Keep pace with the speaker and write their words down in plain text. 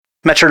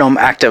Metronome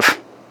active.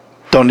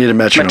 Don't need a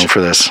metronome for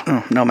this.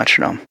 Oh, no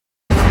metronome.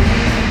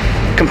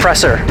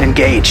 Compressor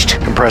engaged.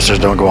 Compressors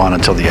don't go on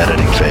until the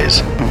editing phase.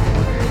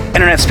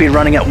 Internet speed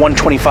running at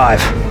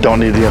 125.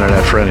 Don't need the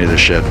internet for any of this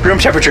shit. Room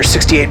temperature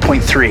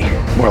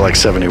 68.3. More like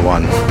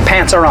 71.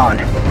 Pants are on.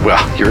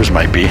 Well, yours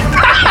might be.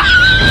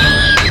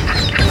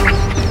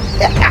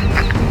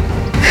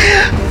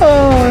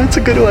 Oh, that's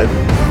a good one.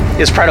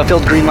 Is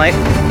Prattlefield green light?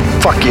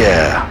 Fuck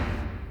yeah.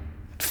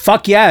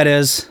 Fuck yeah, it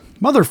is.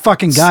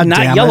 Motherfucking It's goddamn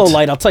not yellow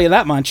light, I'll tell you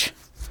that much.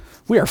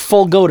 We are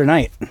full go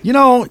tonight. You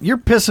know, you're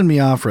pissing me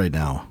off right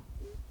now.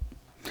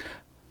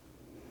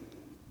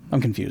 I'm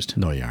confused.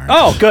 No, you aren't.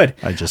 Oh, good.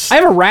 I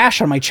have a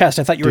rash on my chest.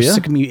 I thought you were ya?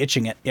 sick of me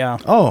itching it. Yeah.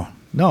 Oh,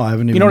 no, I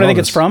haven't even You know what I think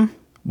noticed. it's from?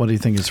 What do you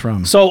think it's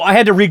from? So I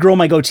had to regrow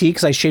my goatee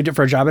because I shaved it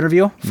for a job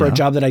interview for a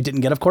job that I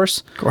didn't get, of course.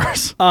 Of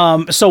course.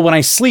 So when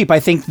I sleep, I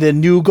think the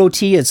new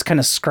goatee is kind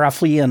of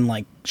scruffy and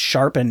like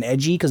sharp and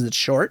edgy because it's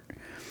short.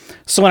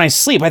 So when I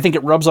sleep, I think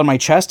it rubs on my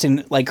chest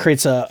and like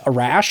creates a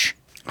rash.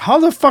 How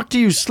the fuck do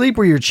you sleep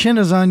where your chin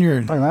is on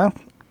your... Like that.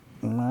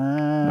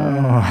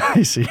 Oh,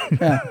 I see.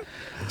 Yeah.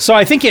 So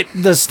I think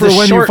For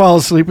when you fall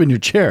asleep in your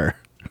chair.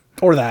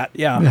 Or that,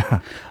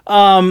 yeah.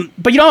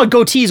 But you know how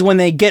goatees, when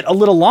they get a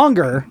little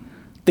longer,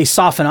 they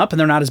soften up and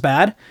they're not as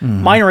bad.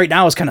 Mine right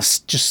now is kind of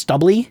just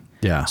stubbly.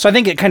 Yeah. So I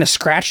think it kind of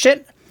scratched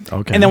it.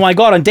 Okay. And then when I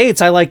go out on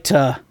dates, I like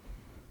to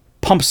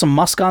pump some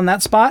musk on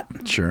that spot,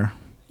 Sure.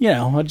 you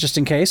know, just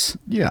in case.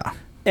 Yeah.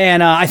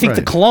 And I think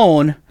the Right.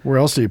 cologne, Where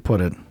else do you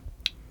put it?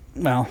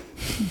 well,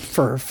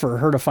 for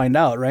her to find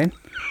out, right?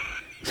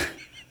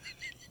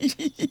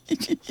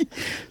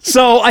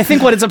 So I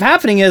think what ends up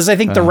happening is I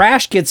think the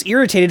rash gets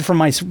irritated from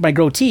my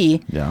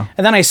goatee. Yeah.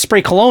 And then I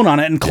spray cologne on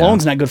it, and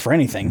cologne's not good for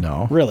anything.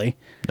 No. Really.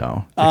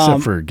 No.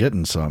 Except for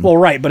getting some. Well,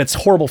 right, but it's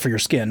horrible for your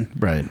skin.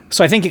 right.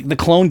 So I think the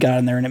cologne got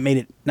in there, and it made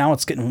it. Now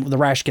the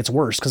rash gets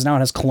worse because now it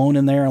has cologne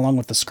in there along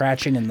with the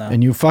scratching and the.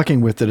 And you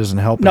fucking with it isn't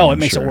helping. No, it I'm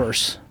makes it sure.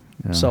 worse.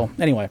 So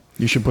anyway,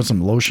 You should put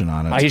some lotion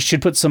on it. I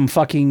should put some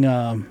fucking.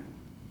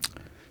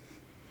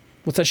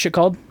 What's that shit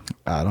called?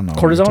 I don't know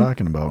Cortisone? what you're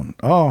talking about.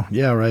 Oh,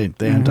 yeah, right.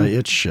 The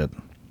anti-itch shit.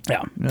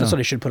 Yeah, that's what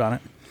I should put on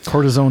it.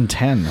 Cortisone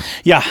 10.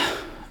 Yeah.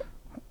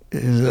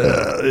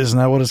 Isn't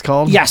that what it's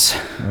called? Yes.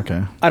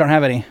 Okay. I don't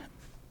have any.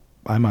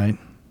 I might.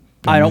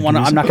 I don't want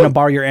to. I'm not going to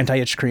borrow your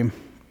anti-itch cream.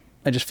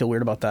 I just feel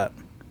weird about that.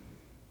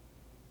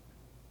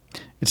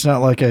 It's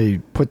not like I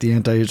put the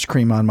anti-itch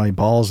cream on my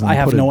balls and I then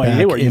have put no it idea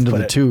back where you into put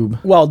the it. tube.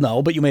 Well,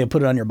 no, but you may have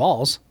put it on your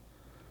balls.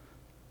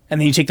 And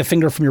then you take the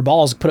finger from your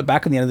balls, put it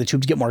back on the end of the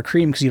tube to get more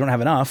cream because you don't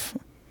have enough.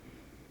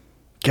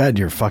 God,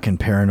 you're fucking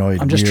paranoid.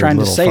 I'm just weird trying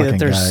to little say that fucking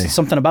there's guy.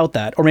 something about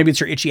that. Or maybe it's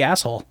your itchy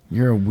asshole.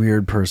 You're a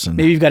weird person.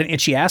 Maybe you've got an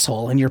itchy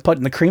asshole and you're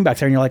putting the cream back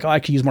there and you're like, oh,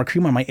 I could use more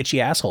cream on my itchy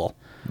asshole.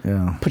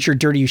 Yeah. Put your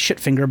dirty shit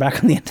finger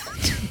back on the end of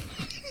the tube.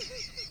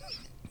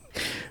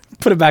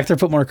 Put it back there,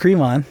 put more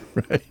cream on.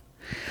 Right.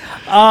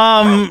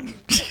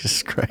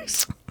 Jesus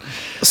Christ.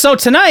 So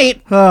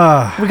tonight, we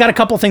got a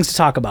couple things to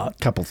talk about.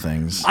 Couple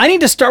things. I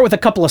need to start with a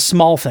couple of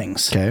small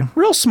things. Okay.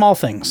 Real small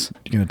things.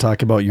 You gonna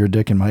talk about your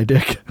dick and my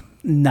dick?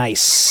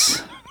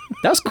 Nice.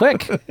 That was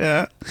quick.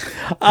 Yeah.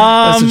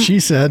 That's what she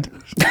said.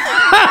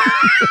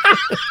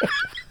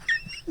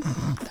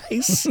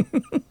 Nice.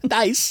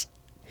 Nice.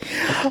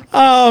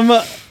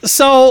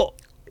 So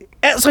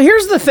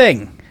here's the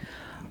thing.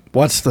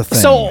 What's the thing?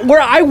 So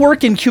where I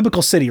work in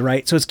Cubicle City,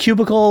 right? So it's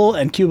cubicle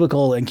and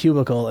cubicle and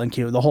cubicle and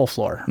the whole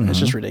floor. It's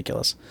just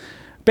ridiculous.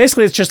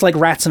 Basically, it's just like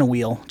rats in a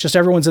wheel. Just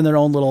everyone's in their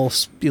own little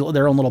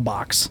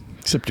box.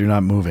 Except you're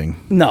not moving.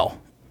 No.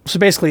 So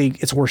basically,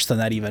 it's worse than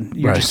that even.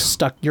 You're Right. just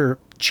stuck. You're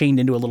chained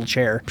into a little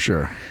chair.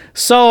 Sure.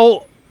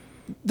 So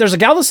there's a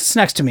gal that sits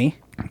next to me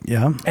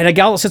Yeah. and a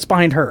gal that sits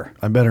behind her.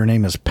 I bet her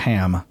name is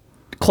Pam.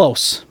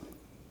 Close.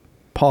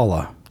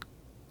 Paula.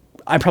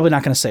 I'm probably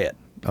not going to say it.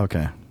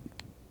 Okay.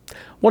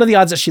 What are the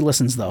odds that she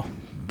listens, though?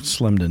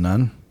 Slim to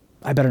none.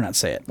 I better not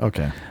say it.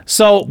 Okay.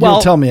 So, well,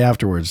 You'll tell me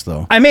afterwards,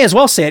 though. I may as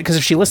well say it because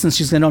if she listens,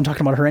 she's going to know I'm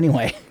talking about her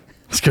anyway.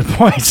 That's a good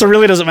point. So it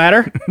really doesn't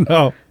matter.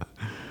 No.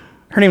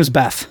 Her name is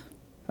Beth.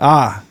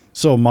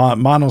 So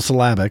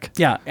monosyllabic.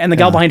 Yeah, and the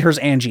gal behind her is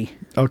Angie.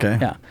 Okay.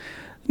 Yeah.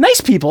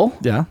 Nice people.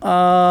 Yeah.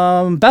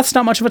 Beth's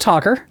not much of a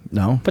talker,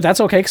 No. but that's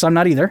okay because I'm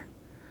not either.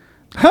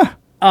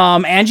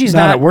 Angie's Not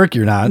not at work,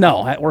 you're not.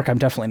 No, at work I'm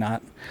definitely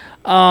not.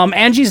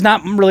 Angie's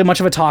not really much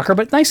of a talker,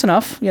 but nice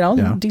enough. You know,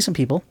 Yeah. decent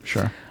people.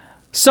 Sure.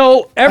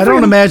 So I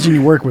don't imagine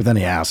you work with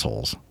any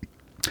assholes.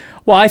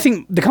 Well, I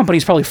think the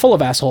company's probably full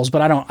of assholes,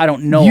 but I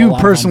don't know. You a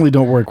lot personally of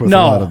them. don't work with no,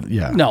 a lot of...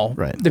 Yeah. no.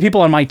 Right. The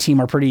people on my team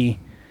are pretty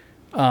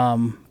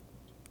down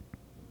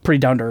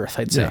to earth,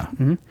 I'd say.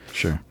 Yeah.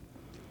 Sure.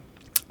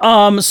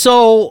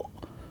 So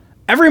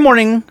every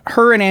morning,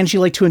 her and Angie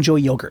like to enjoy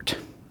yogurt.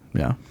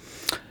 Yeah.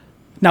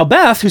 Now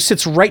Beth, who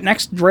sits right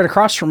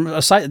across from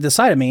the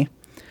side of me,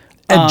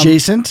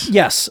 Adjacent?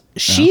 yes,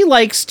 she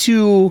likes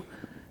to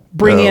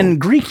bring in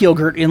Greek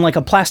yogurt in like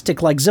a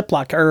plastic like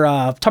Ziploc or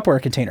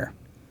Tupperware container.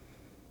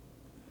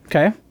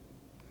 Okay.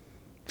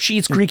 She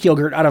eats Greek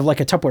yogurt out of like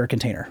a Tupperware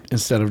container.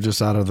 Instead of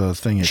just out of the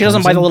thing. She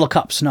doesn't buy the little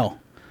cups, no.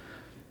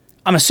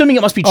 I'm assuming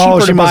it must be cheaper Oh,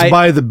 to she must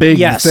buy the big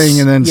Yes, thing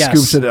and then yes.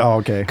 scoops it. Oh,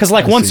 okay. Because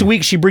like I once see. a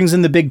week she brings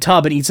in the big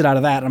tub and eats it out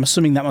of that. And I'm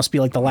assuming that must be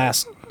like the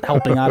last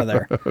helping out of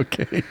there.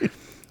 Okay.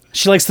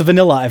 She likes the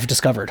vanilla, I've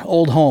discovered.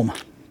 Old Home.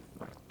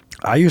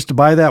 I used to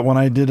buy that when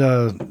I did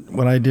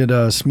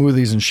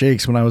smoothies and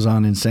shakes when I was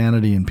on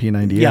Insanity and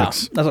P90X. Yeah,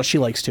 that's what she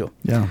likes too.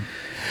 Yeah.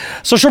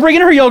 So she'll bring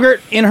in her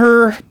yogurt in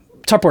her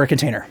Tupperware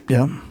container.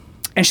 Yeah.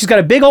 And she's got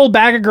a big old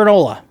bag of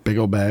granola Big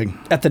old bag.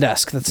 at the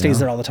desk that stays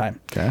there all the time.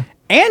 Okay.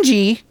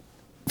 Angie,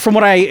 from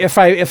what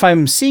if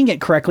I'm seeing it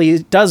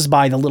correctly, does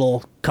buy the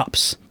little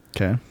cups.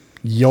 Okay.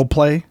 Yo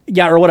play.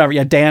 Yeah, or whatever.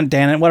 Yeah,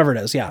 Dan, whatever it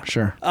is. Yeah.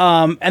 Sure.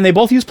 And they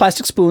both use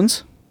plastic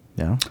spoons.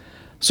 Yeah.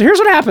 So here's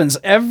what happens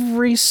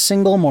every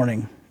single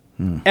morning.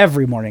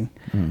 Every morning.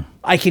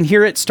 I can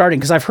hear it starting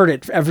because I've heard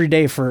it every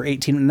day for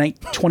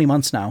 20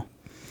 months now.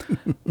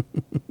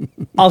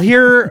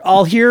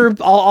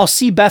 I'll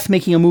see Beth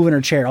making a move in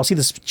her chair. I'll see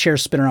this chair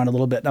spin around a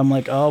little bit. And I'm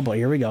like, oh boy,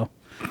 here we go.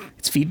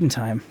 It's feeding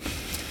time.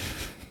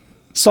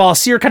 So I'll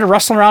see her kind of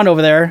rustling around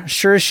over there.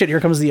 Sure as shit, here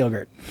comes the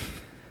yogurt.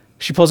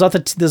 She pulls out I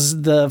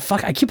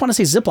keep wanting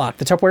to say Ziploc,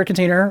 the Tupperware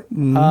container,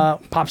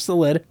 pops the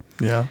lid.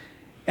 Yeah.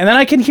 And then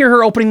I can hear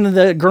her opening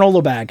the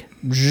granola bag.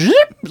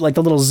 Zip, like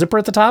the little zipper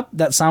at the top,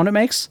 that sound it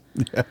makes.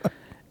 Yeah.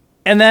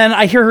 And then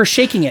I hear her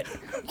shaking it.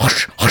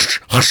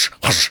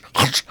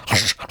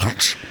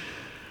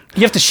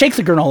 You have to shake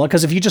the granola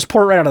because if you just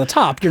pour it right out of the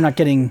top, you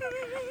may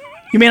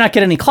not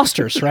get any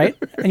clusters, right?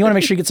 And you want to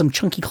make sure you get some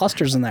chunky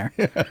clusters in there.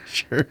 Yeah,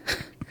 sure.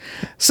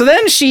 So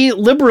then she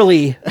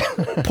liberally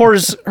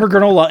pours her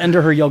granola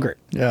into her yogurt.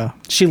 Yeah.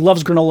 She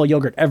loves granola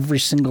yogurt every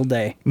single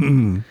day.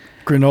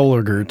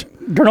 Granola gurt.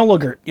 Granola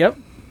gurt, yep.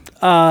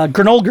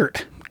 Granola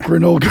gurt.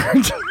 Granola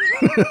gurt.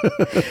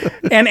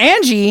 And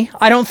Angie,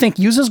 I don't think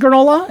uses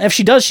granola. If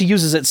she does, she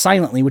uses it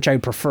silently, which I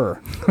prefer.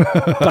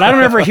 But I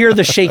don't ever hear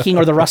the shaking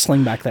or the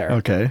rustling back there.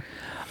 Okay.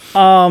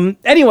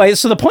 Anyway,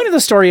 so the point of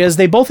the story is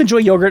they both enjoy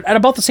yogurt at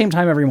about the same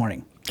time every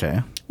morning,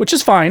 Okay. which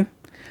is fine.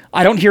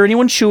 I don't hear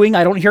anyone chewing.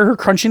 I don't hear her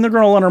crunching the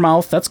granola in her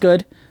mouth. That's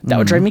good. That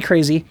would drive me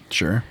crazy.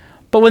 Sure.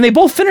 But when they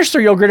both finish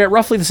their yogurt at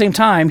roughly the same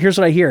time, here's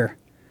what I hear.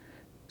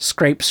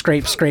 Scrape,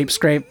 scrape, scrape,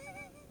 scrape.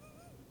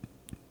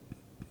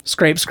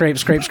 Scrape, scrape,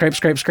 scrape, scrape,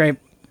 scrape, scrape.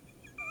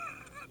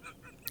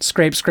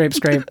 Scrape, scrape,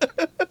 scrape.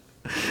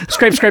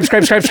 Scrape, scrape,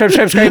 scrape, scrape, scrape,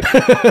 scrape, scrape.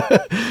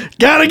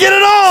 Gotta get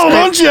it all,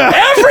 don't you?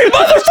 Every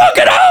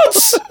motherfucking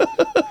ounce!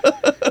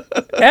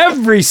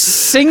 Every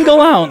single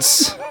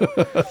ounce.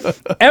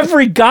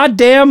 Every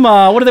goddamn,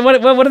 what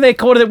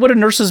do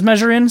nurses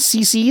measure in?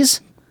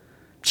 CCs?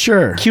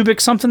 Sure. Cubic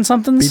something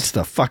somethings? Beats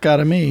the fuck out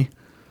of me.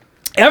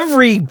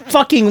 Every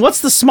fucking,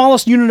 what's the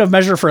smallest unit of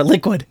measure for a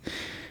liquid?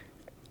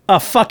 A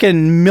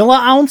fucking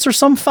milliounce or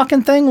some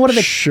fucking thing? What are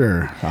they?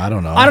 Sure. I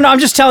don't know. I'm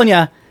just telling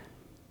you.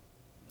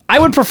 I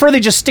would prefer they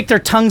just stick their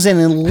tongues in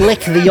and lick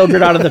the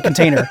yogurt out of the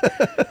container.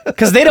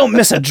 Because they don't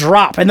miss a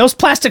drop. And those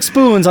plastic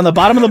spoons on the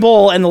bottom of the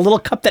bowl and the little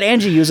cup that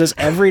Angie uses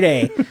every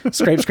day.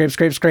 Scrape, scrape,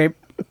 scrape, scrape.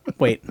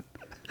 Wait.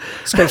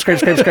 Scrape, scrape,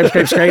 scrape, scrape,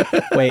 scrape, scrape.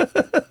 Wait.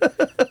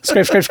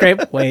 Scrape, scrape,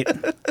 scrape. Wait.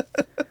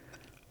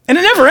 And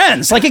it never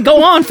ends. Like, it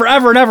go on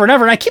forever and ever and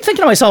ever. And I keep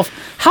thinking to myself,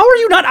 how are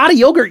you not out of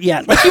yogurt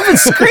yet? Like, you've been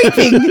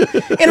scraping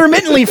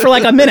intermittently for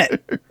like a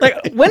minute. Like,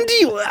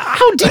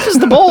 how deep is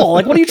the bowl?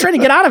 Like, what are you trying to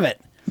get out of it?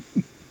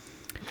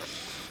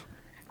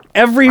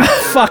 Every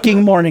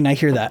fucking morning I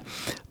hear that.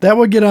 That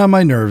would get on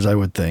my nerves, I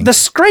would think. The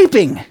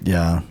scraping.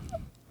 Yeah.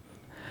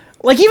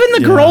 Like, even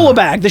the granola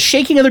bag, the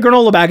shaking of the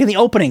granola bag in the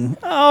opening.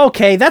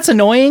 Okay, that's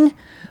annoying.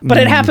 But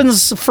it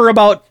happens for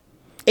about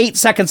 8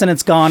 seconds and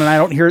it's gone and I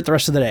don't hear it the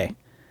rest of the day.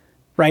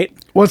 Right?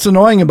 What's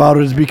annoying about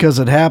it is because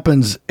it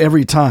happens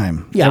every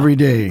time, every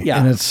day. Yeah.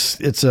 And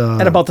it's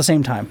at about the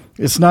same time.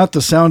 It's not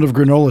the sound of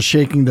granola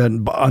shaking that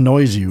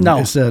annoys you. No.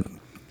 It's that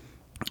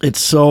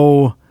it's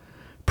so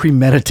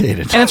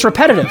premeditated. And it's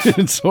repetitive.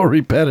 It's so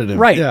repetitive.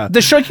 Right. Yeah.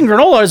 The shaking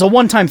granola is a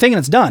one-time thing and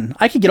it's done.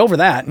 I could get over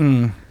that.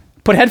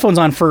 Put headphones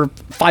on for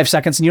 5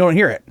 seconds and you don't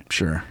hear it.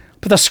 Sure.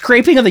 But the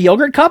scraping of the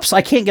yogurt cups,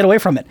 I can't get away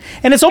from it.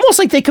 And it's almost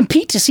like they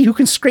compete to see who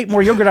can scrape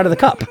more yogurt out of the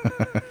cup.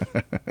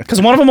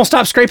 Because one of them will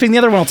stop scraping, the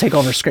other one will take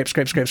over. Scrape,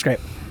 scrape, scrape, scrape.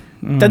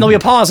 Then there'll be a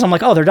pause and I'm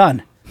like, oh, they're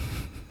done.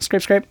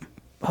 Scrape, scrape.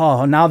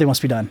 Oh, now they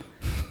must be done.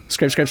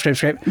 Scrape, scrape, scrape,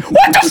 scrape.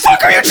 What the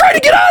fuck are you trying to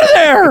get out of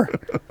there?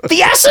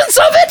 The essence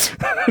of it?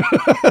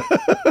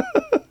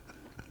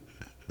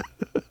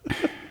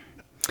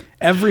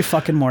 Every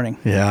fucking morning.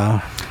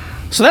 Yeah.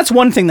 So that's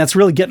one thing that's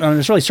really getting on.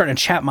 It's really starting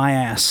to chap my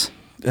ass.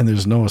 And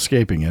there's no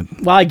escaping it.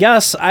 Well, I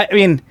guess. I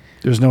mean,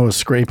 there's no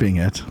scraping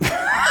it.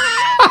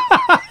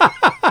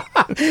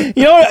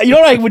 You know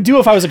what I would do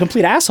if I was a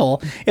complete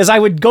asshole is I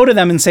would go to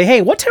them and say,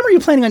 hey, what time are you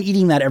planning on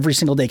eating that every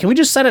single day? Can we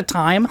just set a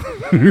time?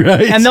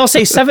 Right. And they'll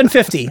say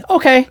 7:50.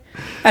 Okay.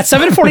 At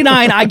 7:49,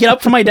 I get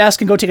up from my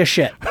desk and go take a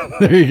shit.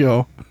 There you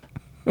go.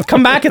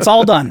 Come back, it's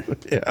all done.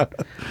 Yeah.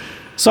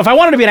 So if I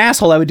wanted to be an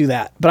asshole, I would do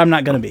that. But I'm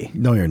not going to be.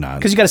 No, you're not.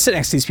 Because you got to sit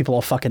next to these people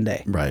all fucking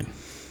day. Right.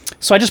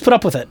 So I just put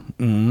up with it.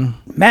 Man,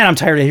 I'm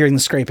tired of hearing the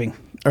scraping.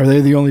 Are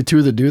they the only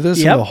two that do this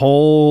Yep. in the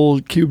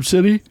whole Cube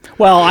City?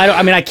 Well,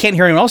 I mean, I can't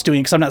hear anyone else doing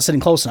it because I'm not sitting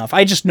close enough.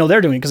 I just know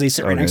they're doing it because they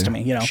sit right next to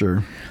me. You know,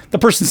 Sure. the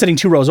person sitting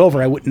 2 rows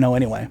over, I wouldn't know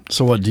anyway.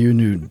 So what do you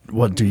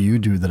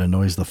do that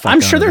annoys the fuck I'm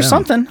out sure of there's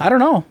them? something. I don't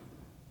know.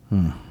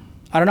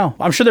 I don't know.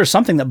 I'm sure there's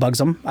something that bugs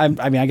them. I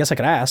mean, I guess I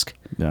could ask.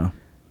 Yeah.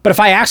 But if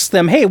I ask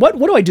them, hey, what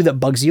do I do that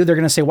bugs you? They're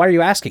going to say, why are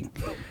you asking?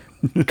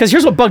 Because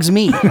here's what bugs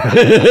me.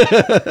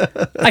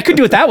 I could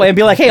do it that way and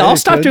be like, hey, I'll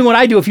stop doing what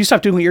I do if you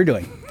stop doing what you're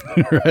doing.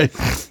 Right.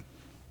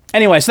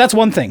 Anyway, so that's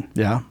one thing.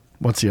 Yeah.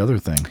 What's the other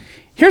thing?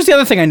 Here's the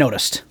other thing I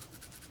noticed.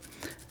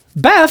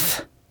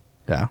 Beth,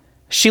 Yeah.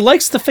 she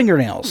likes the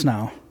fingernails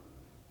now.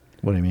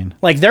 What do you mean?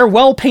 Like, they're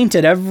well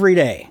painted every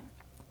day.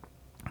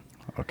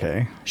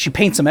 Okay. She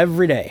paints them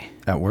every day.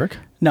 At work?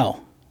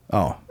 No.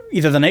 Oh.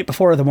 Either the night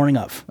before or the morning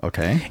of.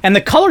 Okay. And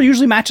the color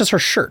usually matches her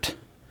shirt.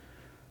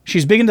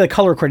 She's big into the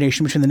color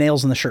coordination between the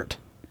nails and the shirt.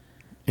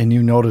 And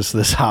you notice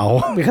this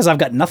how? Because I've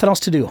got nothing else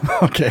to do.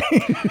 Okay.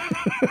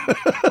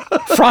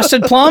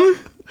 Frosted plum,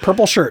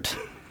 purple shirt.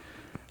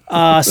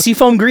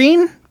 Seafoam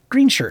green,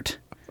 green shirt.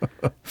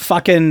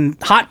 Fucking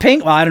hot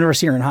pink. Well, I've never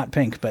seen her in hot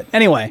pink, but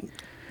anyway.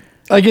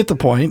 I get the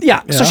point.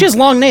 Yeah, so she has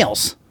long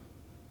nails.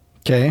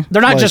 Okay.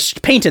 They're not Like-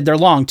 just painted, they're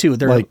long too.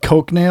 They're like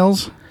Coke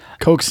nails?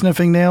 Coke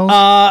sniffing nails?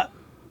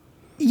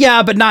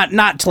 yeah, but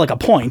not to like a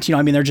point. You know,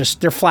 I mean,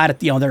 they're flat at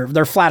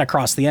they're flat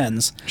across the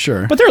ends.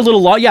 Sure. But they're a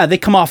little long. Yeah, they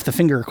come off the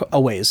finger a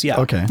ways. Yeah.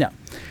 Okay. Yeah.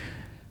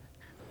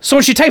 So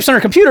when she types on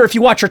her computer, if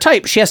you watch her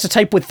type, she has to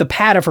type with the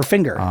pad of her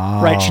finger.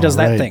 Right? She does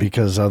that right, thing.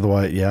 Because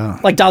otherwise, yeah.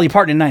 Like Dolly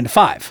Parton in 9 to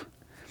 5.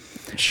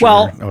 Sure.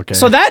 Well, okay.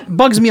 so that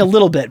bugs me a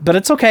little bit, but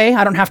it's okay.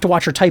 I don't have to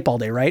watch her type all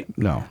day, right?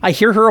 No. I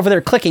hear her over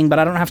there clicking, but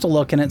I don't have to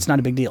look, and it's not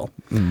a big deal.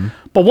 Mm-hmm.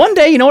 But one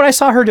day, you know what I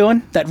saw her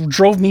doing that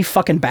drove me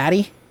fucking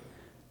batty?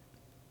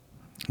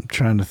 I'm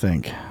trying to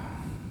think.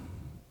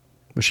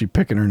 Was she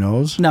picking her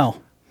nose?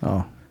 No.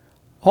 Oh.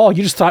 Oh, I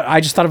just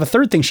thought of a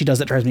third thing she does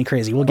that drives me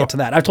crazy. We'll get to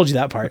that. I've told you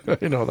that part.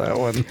 I know that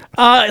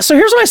one. So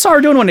here's what I saw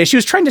her doing one day. She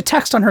was trying to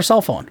text on her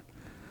cell phone.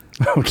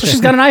 Okay. So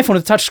she's got an iPhone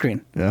with a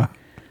touchscreen. Yeah.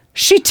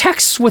 She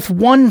texts with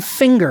one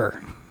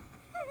finger.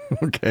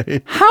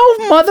 Okay. How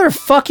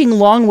motherfucking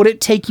long would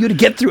it take you to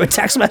get through a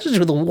text message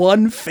with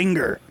one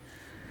finger?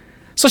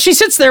 So she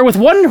sits there with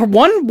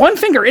one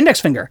finger,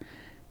 index finger.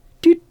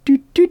 Do do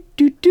do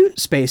do do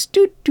space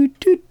do do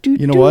do do.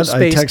 You know what? I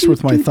space, text do,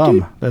 with my do, thumb.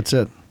 do. That's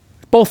it.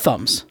 Both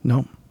thumbs.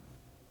 No.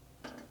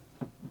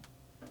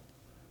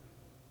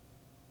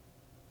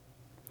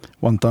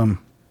 One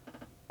thumb.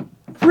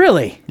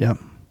 Really? Yep.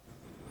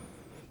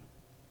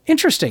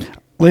 Interesting.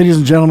 Ladies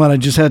and gentlemen, I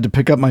just had to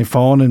pick up my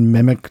phone and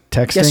mimic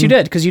texting. Yes, you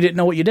did, because you didn't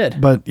know what you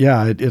did. But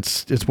yeah,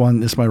 it's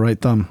my right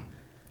thumb.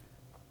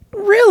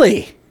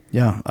 Really?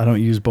 Yeah, I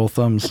don't use both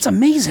thumbs. That's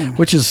amazing.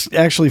 Which is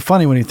actually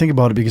funny when you think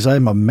about it because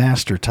I'm a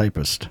master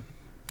typist.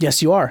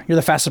 Yes, you are. You're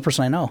the fastest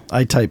person I know.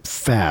 I type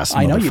fast,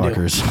 I know you do.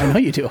 motherfuckers. I know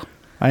you do.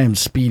 I am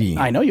speedy.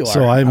 I know you are.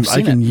 So I I've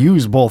seen can it.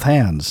 use both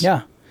hands.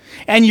 Yeah.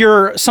 And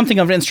you're something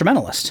of an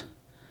instrumentalist.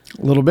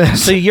 A little bit.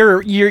 So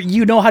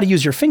you know how to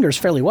use your fingers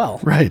fairly well.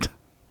 Right.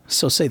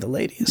 So say the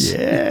ladies.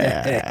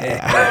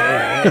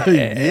 Yeah.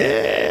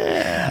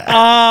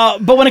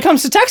 But when it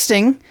comes to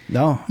texting,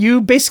 No.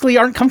 you basically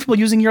aren't comfortable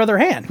using your other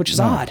hand, which is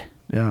odd.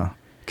 Yeah.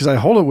 Because I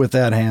hold it with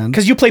that hand.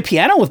 Because you play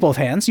piano with both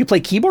hands, you play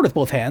keyboard with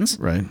both hands,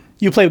 Right.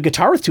 you play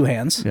guitar with 2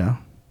 hands. Yeah.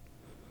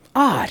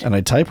 Odd. And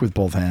I type with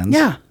both hands.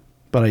 Yeah.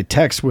 But I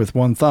text with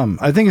one thumb.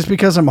 I think it's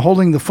because I'm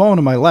holding the phone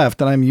in my left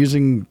and I'm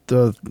using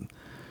the...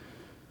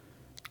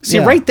 See,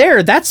 Yeah. right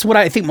there, that's what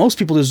I think most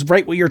people do, is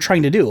right what you're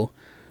trying to do.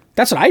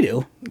 That's what I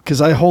do.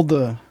 Because I hold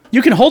the...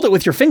 You can hold it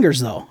with your fingers,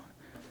 though.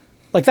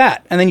 Like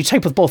that. And then you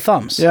type with both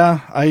thumbs. Yeah,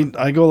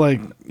 I go like...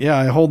 Yeah,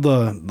 I hold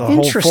the whole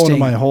phone Interesting. in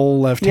my whole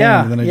left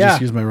Yeah, hand and then I yeah.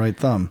 just use my right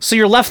thumb. So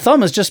your left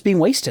thumb is just being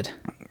wasted.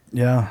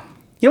 Yeah.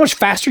 You know how much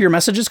faster your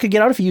messages could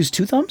get out if you used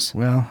 2 thumbs?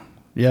 Well,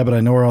 yeah, but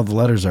I know where all the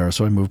letters are,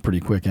 so I move pretty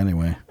quick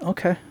anyway.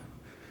 Okay.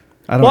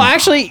 I don't Well,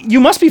 actually, you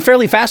must be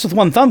fairly fast with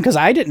one thumb because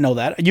I didn't know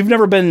that. You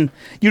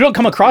don't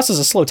come across as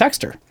a slow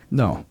texter.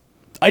 No.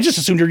 I just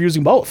assumed you're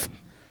using both.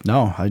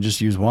 No, I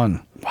just use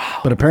one. Wow.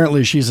 But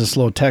apparently she's a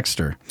slow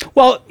texter.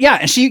 Well, yeah,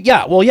 and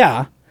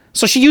yeah.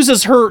 So she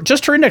uses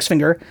just her index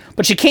finger,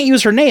 but she can't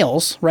use her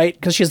nails, right?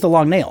 Because she has the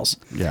long nails.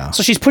 Yeah.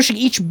 So she's pushing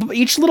each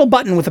little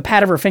button with the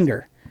pad of her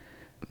finger.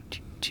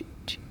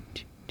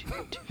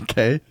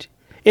 Okay.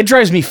 It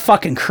drives me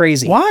fucking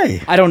crazy.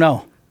 Why? I don't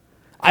know.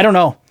 I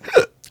don't.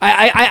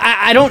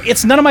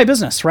 It's none of my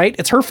business, right?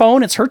 It's her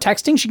phone. It's her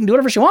texting. She can do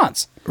whatever she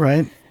wants.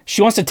 Right.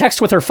 She wants to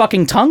text with her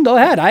fucking tongue. Go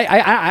ahead.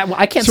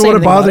 I can't. So say would it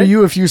anything about bother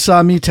you if you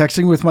saw me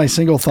texting with my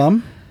single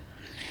thumb?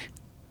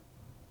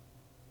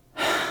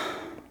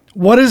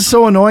 What is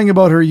so annoying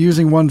about her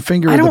using one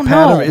finger? I don't the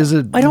pad know. Of, is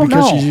it I don't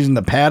because know. she's using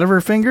the pad of her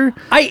finger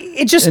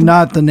It just and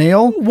not the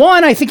nail?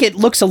 one. I think it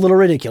looks a little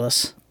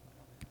ridiculous.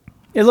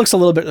 It looks a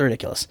little bit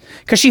ridiculous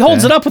because she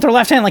holds it up with her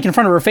left hand, like in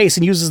front of her face,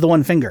 and uses the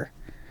one finger,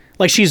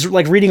 like she's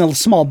like reading a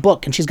small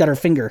book, and she's got her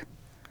finger.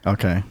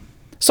 Okay.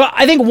 So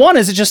I think one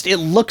is it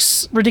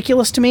looks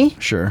ridiculous to me,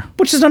 Sure.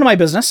 which is none of my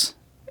business.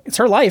 It's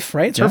her life,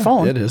 right? It's her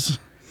phone. It is.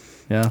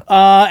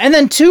 Yeah. And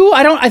then 2,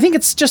 I think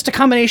it's just a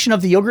combination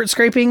of the yogurt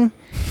scraping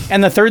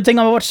and the third thing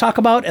I'm about to talk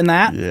about and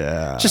that.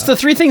 Yeah. Just the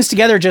 3 things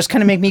together just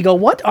kind of make me go,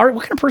 what kind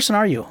of person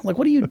are you? Like,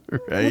 what do you,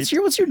 Right.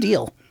 what's your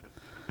deal?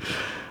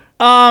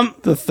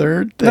 The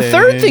third thing. The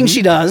third thing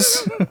she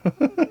does,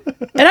 and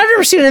I've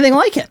never seen anything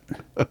like it.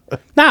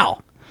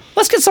 Now,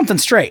 let's get something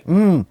straight.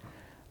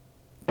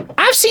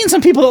 I've seen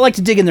some people that like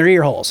to dig in their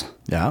ear holes.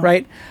 Yeah.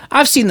 Right?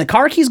 I've seen the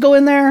car keys go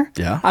in there.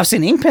 Yeah. I've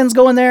seen ink pens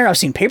go in there. I've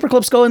seen paper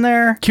clips go in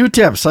there.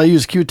 Q-tips. I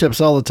use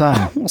Q-tips all the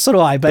time. Well, so do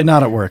I, but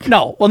not at work.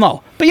 No, well,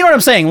 no. But you know what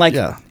I'm saying? Like,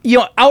 Yeah.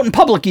 Out in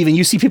public even,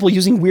 you see people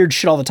using weird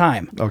shit all the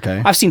time.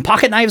 Okay. I've seen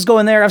pocket knives go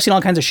in there. I've seen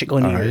all kinds of shit go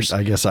in All your right. ears.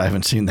 I guess I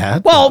haven't seen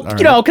that. Well, but all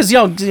you right. know, because,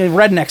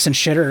 rednecks and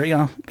shit or,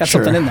 got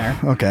Sure. something in there.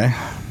 Okay.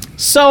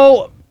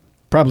 So,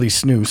 Probably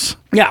snooze.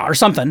 yeah, or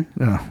something.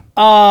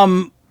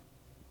 Yeah.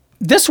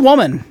 This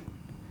woman,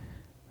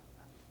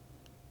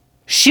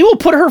 she will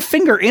put her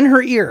finger in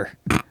her ear.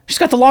 She's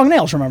got the long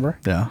nails, remember?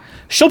 Yeah.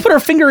 She'll put her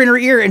finger in her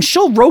ear and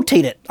she'll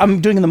rotate it.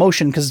 I'm doing the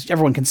motion because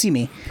everyone can see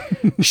me.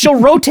 She'll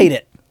rotate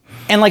it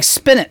and like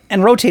spin it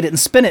and rotate it and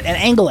spin it and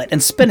angle it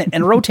and spin it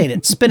and rotate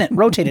it, spin it,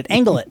 rotate it,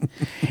 angle it.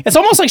 It's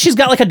almost like she's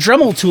got like a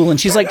Dremel tool and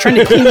she's like trying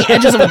to clean the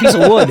edges of a piece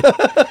of wood.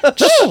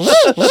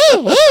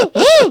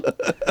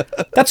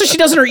 That's what she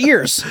does in her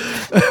ears.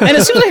 And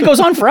it seems like it goes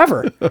on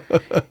forever.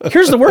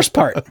 Here's the worst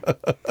part.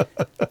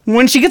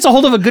 When she gets a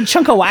hold of a good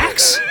chunk of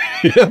wax,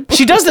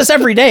 she does this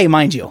every day,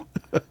 mind you.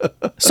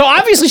 So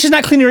obviously she's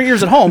not cleaning her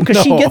ears at home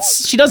because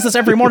she does this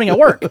every morning at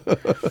work.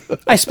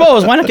 I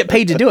suppose, why not get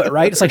paid to do it,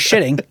 right? It's like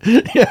shitting.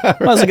 Yeah,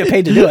 right. Might as well get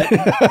paid to do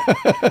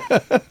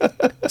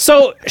it.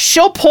 So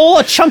she'll pull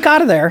a chunk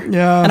out of there.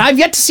 Yeah. And I've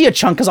yet to see a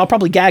chunk because I'll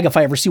probably gag if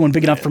I ever see one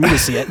big enough for me to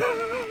see it.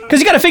 Because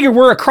you got to figure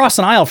we're across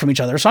an aisle from each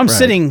other. So I'm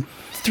sitting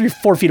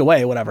 3-4 feet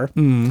away, whatever.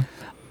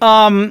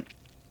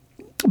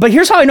 But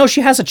here's how I know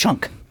she has a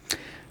chunk.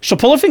 She'll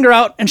pull her finger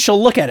out and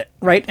she'll look at it,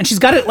 right? And she's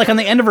got it like on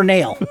the end of her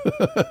nail.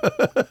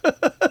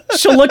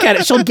 She'll look at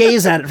it. She'll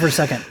gaze at it for a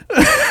second.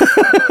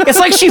 It's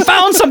like she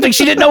found something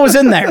she didn't know was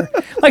in there.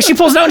 Like she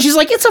pulls it out and she's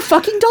like, it's a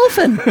fucking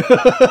dolphin.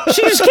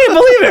 She just can't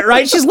believe it,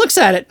 right? She looks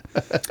at it.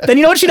 Then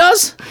you know what she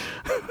does?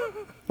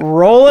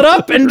 Roll it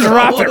up and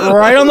drop it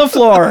right on the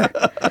floor.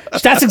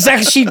 That's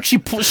exactly,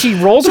 she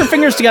rolls her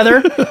fingers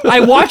together. I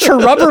watch her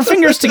rub her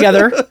fingers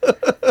together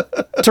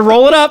to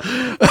roll it up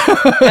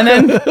and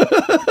then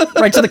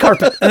right to the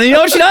carpet. And then you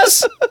know what she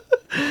does?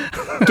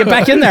 Get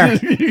back in there.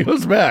 He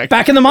goes back.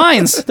 Back in the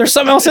mines. There's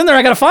something else in there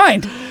I gotta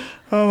find.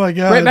 Oh my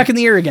God. Right back in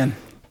the ear again.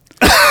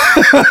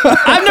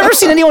 I've never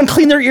seen anyone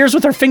clean their ears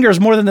with their fingers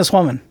more than this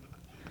woman.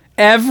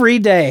 Every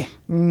day.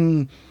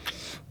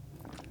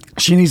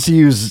 She needs to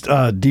use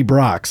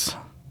Debrox.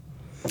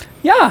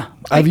 Yeah.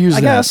 I've used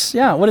I that. guess.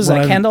 Yeah. What is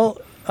When that?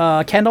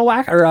 Candle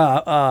wax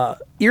or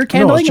ear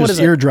candling? No, it's What just is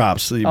it?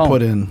 eardrops that you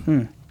put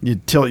in. You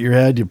tilt your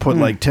head, you put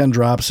like 10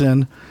 drops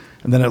in,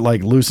 and then it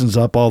like loosens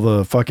up all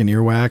the fucking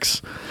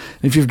earwax.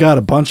 If you've got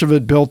a bunch of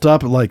it built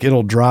up, like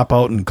it'll drop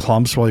out in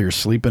clumps while you're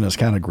sleeping. It's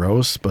kind of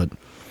gross, but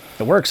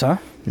It works, huh?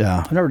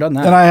 yeah. I've never done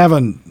that.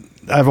 And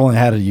I've only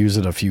had to use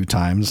it a few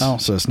times,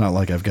 so it's not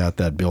like I've got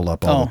that build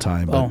up all the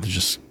time, but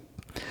just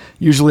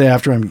usually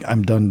after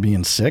I'm done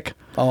being sick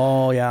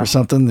Oh, yeah. or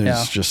something,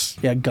 there's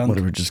just gunk.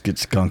 whatever just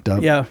gets skunked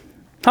up. Yeah.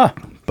 Huh.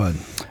 But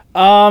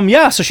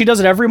Yeah, so she does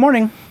it every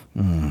morning.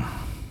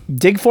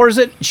 Dig for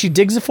it. She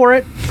digs it for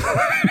it.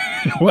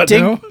 what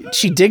now?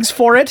 She digs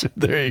for it.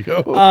 There you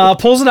go.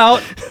 Pulls it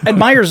out,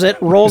 admires it,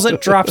 rolls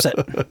it, drops it.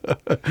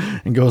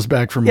 And goes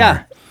back for more.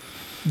 Yeah.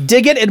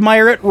 Dig it,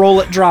 admire it, roll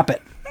it, drop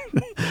it.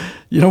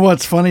 You know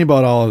what's funny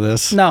about all of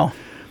this? No.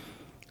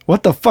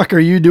 What the fuck are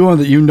you doing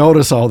that you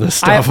notice all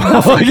this I stuff?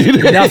 have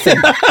nothing. Nothing.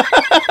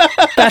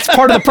 That's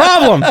part of the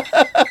problem.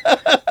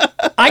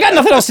 I got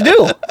nothing else to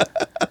do.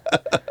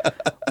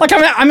 Like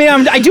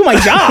I do my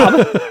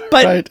job,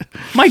 but Right.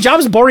 my job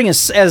is boring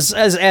as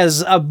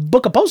a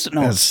book of Post-it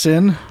notes. As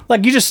sin?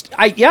 Like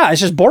it's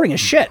just boring as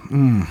shit.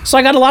 So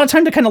I got a lot of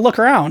time to kind of look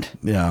around,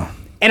 Yeah.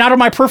 and out of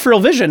my peripheral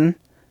vision,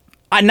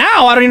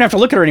 now I don't even have to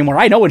look at her anymore.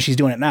 I know when she's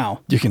doing it now.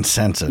 You can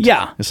sense it.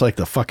 Yeah. It's like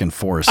the fucking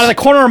Force. Out of the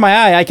corner of my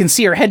eye, I can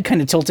see her head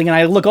kind of tilting, and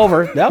I look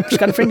over. Yep, she's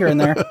got a finger in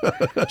there.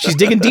 She's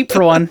digging deep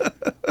for one.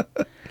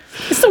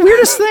 It's the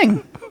weirdest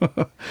thing.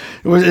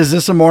 Is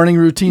this a morning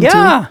routine too?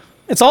 Yeah,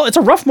 it's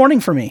a rough morning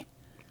for me.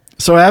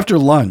 So after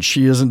lunch,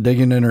 she isn't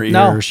digging in her ear.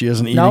 No. She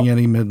isn't No. eating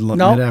any No.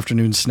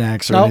 mid-afternoon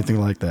snacks or No. anything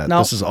like that. No.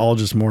 This is all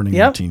just morning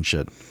Yep. routine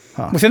shit.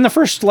 Huh. Within the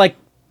first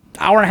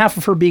hour and a half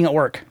of her being at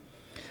work.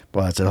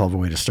 Well, that's a hell of a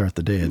way to start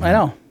the day. isn't I it?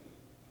 know.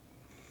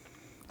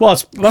 Well,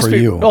 it must For be.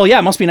 you. Well, yeah,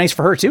 it must be nice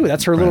for her too.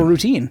 That's her little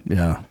routine.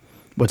 Yeah.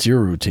 What's your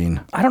routine?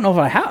 I don't know if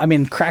I have. I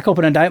mean, crack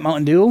open a Diet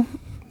Mountain Dew,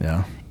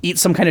 Yeah. eat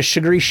some kind of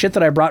sugary shit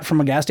that I brought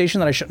from a gas station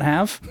that I shouldn't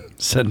have,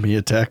 Send me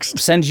a text.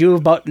 send you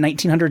about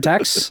 1,900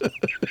 texts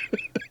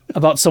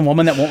about some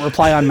woman that won't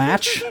reply on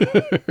Match.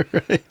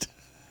 Right.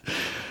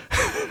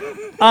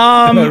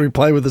 I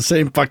reply with the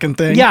same fucking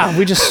thing. Yeah,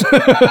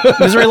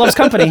 misery loves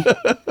company.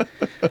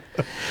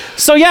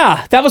 So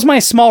yeah, that was my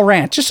small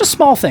rant. Just a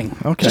small thing.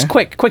 Okay. Just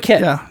quick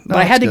hit. Yeah, no, but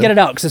I had that's to good. get it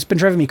out because it's been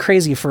driving me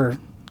crazy for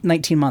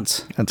 19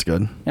 months. That's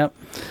good. Yep.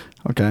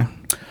 Okay.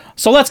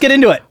 So let's get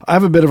into it. I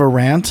have a bit of a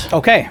rant.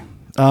 Okay.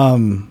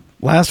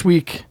 Last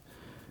week,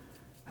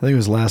 I think it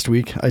was last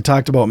week, I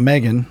talked about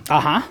Megan.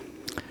 Uh-huh.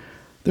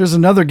 There's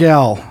another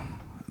gal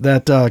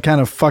that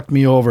kind of fucked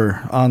me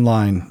over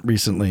online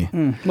recently.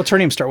 What's her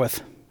name start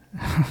with?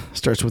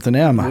 Starts with an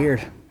M.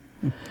 Weird.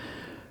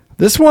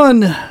 This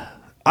one,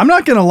 I'm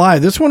not going to lie,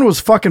 this one was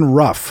fucking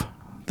rough.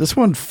 This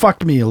one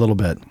fucked me a little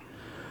bit.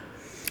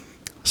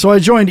 So I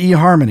joined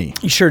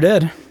eHarmony, You sure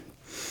did.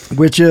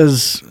 which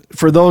is,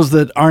 for those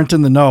that aren't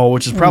in the know,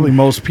 which is probably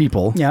most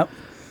people, Yep.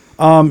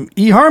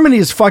 eHarmony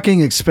is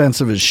fucking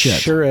expensive as shit.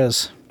 Sure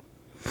is.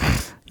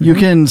 You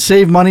can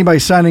save money by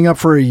signing up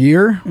for a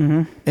year.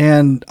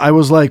 And I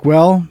was like,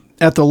 well,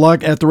 at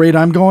the rate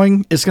I'm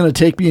going, it's going to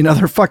take me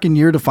another fucking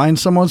year to find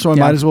someone, so I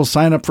might as well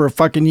sign up for a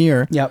fucking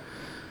year. Yep.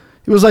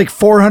 It was like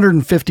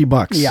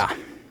 $450. Yeah.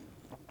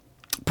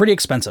 Pretty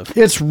expensive.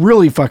 It's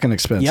really fucking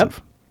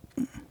expensive.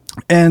 Yep.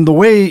 And the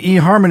way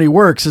eHarmony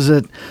works is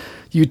that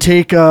you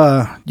take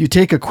a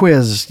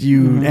quiz,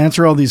 you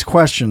answer all these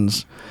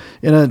questions,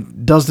 and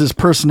it does this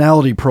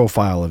personality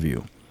profile of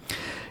you.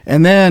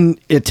 And then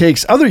it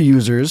takes other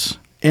users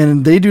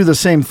and they do the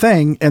same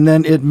thing, and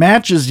then it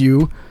matches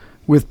you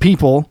with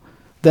people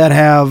that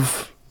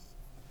have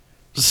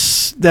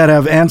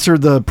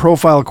answered the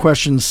profile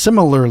questions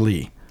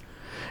similarly.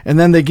 And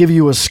then they give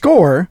you a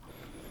score.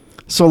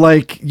 So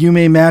like you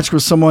may match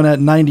with someone at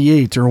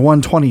 98 or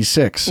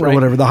 126 or Right.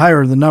 whatever. The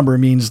higher the number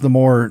means the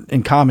more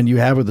in common you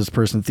have with this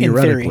person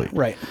theoretically. In theory.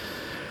 Right.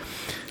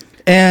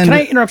 And Can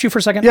I interrupt you for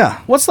a second? Yeah.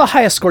 What's the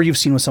highest score you've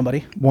seen with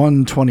somebody?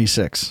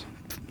 126.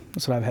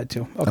 That's what I've had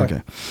too.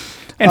 Okay.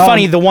 And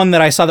funny, the one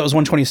that I saw that was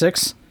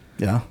 126,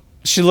 Yeah.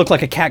 she looked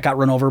like a cat got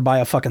run over by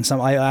a fucking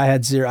I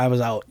had zero. I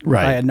was out.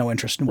 Right. I had no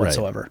interest in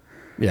whatsoever.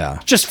 Yeah.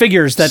 Just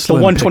figures that Slim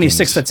the 126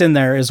 pickings. that's in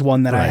there is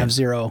one that I Right. have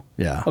zero.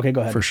 Yeah. Okay,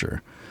 go ahead. For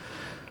sure.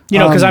 You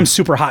know, because I'm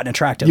super hot and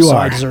attractive, you so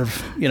I are.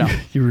 deserve, you know.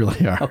 You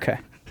really are. Okay.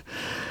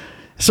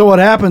 So what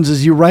happens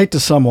is you write to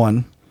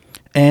someone,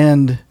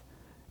 and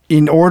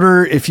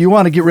if you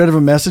want to get rid of a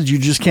message, you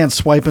just can't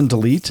swipe and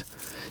delete.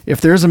 If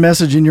there's a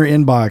message in your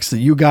inbox that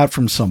you got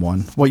from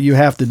someone, what you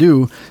have to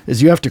do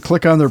is you have to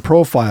click on their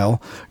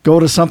profile, go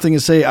to something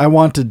and say, I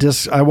want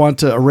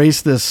to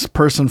erase this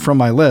person from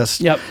my list.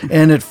 Yep.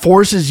 And it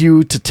forces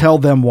you to tell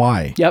them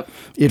why. Yep.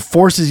 It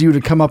forces you to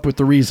come up with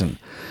the reason.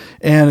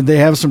 And they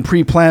have some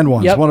pre-planned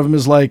ones. Yep. One of them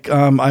is like,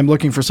 I'm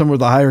looking for someone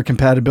with a higher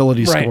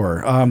compatibility Right.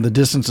 score. The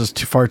distance is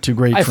far too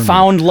great I for me.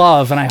 found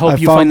love, and I hope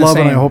you found find the love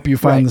same. and I hope you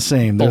find Right. the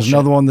same. There's Bullshit.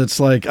 another one that's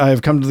like, I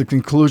have come to the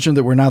conclusion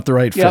that we're not the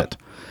right Yep. fit.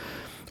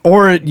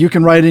 Or you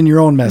can write in your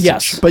own message.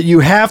 Yes. But you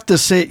have to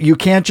say, you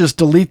can't just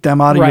delete them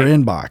out of Right. your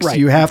inbox. Right.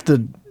 You have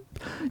to,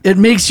 it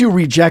makes you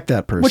reject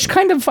that person. Which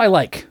kind of I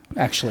like,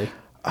 actually.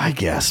 I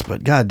guess,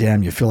 but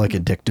goddamn, you feel like a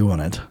dick doing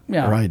it.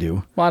 Yeah. Or I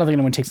do. Well, I don't think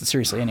anyone takes it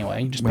seriously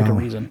anyway. You just pick a Well,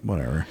 reason.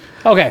 Whatever.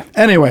 Okay.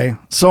 Anyway,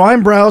 so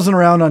I'm browsing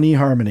around on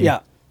eHarmony. Yeah.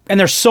 And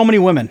there's so many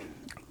women.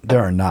 There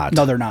are not.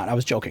 No, they're not. I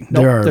was joking.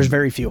 No, there's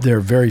very few. There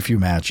are very few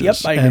matches. Yep,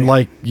 I agree. And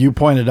like you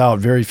pointed out,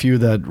 very few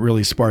that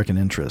really spark an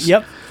interest.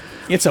 Yep.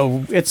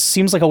 It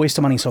seems like a waste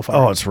of money so far.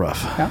 Oh, it's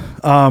rough. Yeah.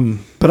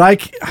 But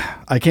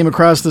I came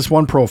across this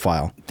one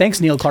profile. Thanks,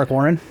 Neil Clark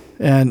Warren.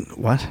 And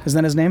what? Isn't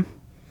that his name?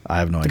 I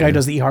have no idea. The guy who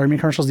does the eHarmony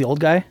commercials, the old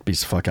guy?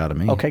 Beats the fuck out of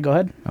me. Okay, go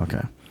ahead. Okay.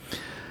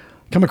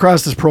 Come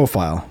across this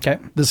profile. Okay.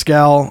 This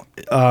gal,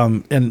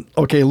 and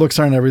okay, looks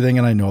aren't everything,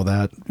 and I know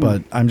that,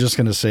 but I'm just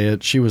going to say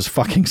it. She was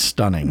fucking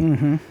stunning.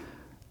 Mm-hmm.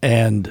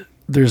 And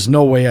there's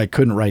no way I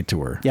couldn't write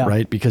to her, Yeah.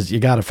 right? Because you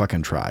got to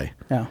fucking try.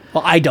 Yeah.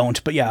 Well, I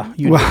don't, but yeah.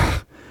 You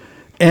Well,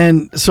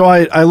 and so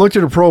I looked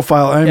at her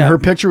profile, and Yeah. her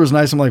picture was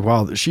nice. I'm like,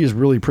 wow, she is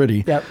really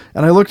pretty. Yep.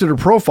 And I looked at her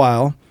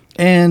profile,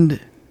 and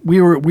we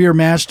were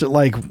matched at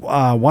like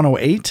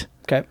 108,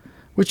 Okay.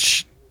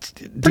 which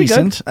Pretty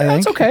decent, good. I Yeah, think.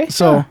 it's okay.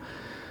 So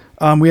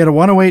we had a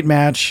 108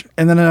 match,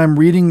 and then I'm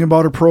reading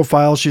about her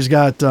profile. She's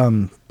got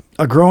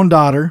a grown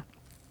daughter,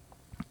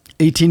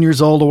 18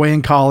 years old, away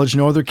in college,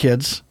 no other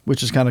kids,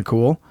 which is kind of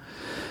cool.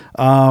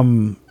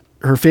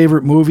 Her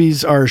favorite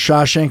movies are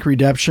Shawshank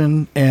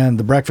Redemption and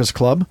The Breakfast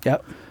Club,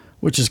 Yep.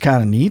 which is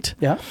kind of neat.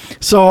 Yeah.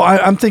 So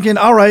I'm thinking,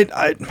 all right,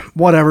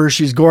 whatever.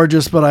 She's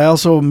gorgeous, but I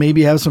also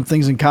maybe have some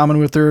things in common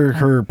with her.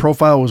 Her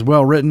profile was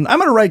well written. I'm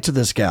going to write to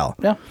this gal.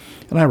 Yeah.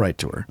 And I write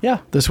to her. Yeah.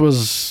 This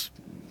was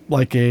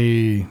like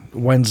a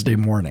Wednesday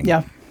morning.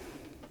 Yeah.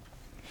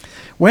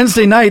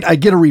 Wednesday night, I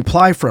get a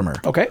reply from her.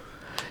 Okay.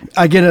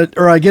 I get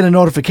a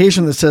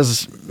notification that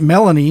says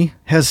Melanie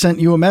has sent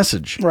you a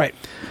message. Right.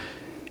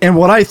 And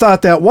what I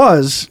thought that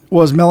was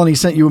Melanie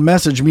sent you a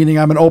message, meaning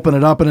I'm going to open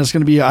it up and it's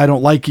going to be, I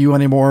don't like you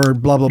anymore,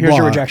 blah, blah, Here's blah.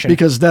 your rejection.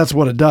 Because that's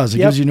what it does. It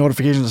Yep. gives you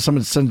notifications that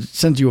someone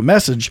sends you a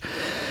message,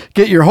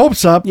 get your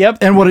hopes up. Yep.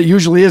 And what it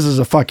usually is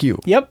a fuck you.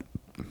 Yep.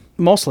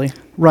 Mostly.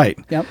 Right.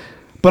 Yep.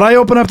 But I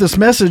open up this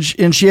message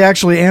and she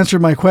actually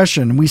answered my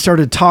question. And we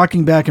started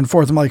talking back and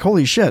forth. I'm like,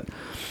 holy shit.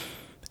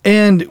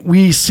 And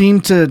we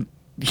seemed to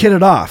hit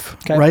it off.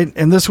 Okay. Right.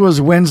 And this was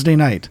Wednesday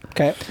night.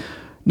 Okay.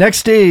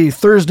 Next day,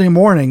 Thursday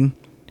morning,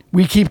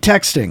 we keep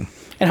texting.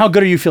 And how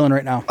good are you feeling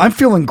right now? I'm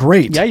feeling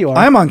great. Yeah, you are.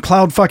 I'm on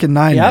cloud fucking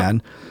 9, Yep.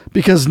 man.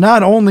 Because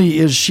not only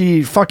is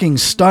she fucking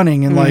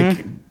stunning and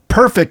like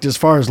perfect as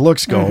far as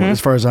looks go, as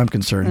far as I'm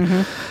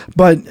concerned,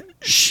 but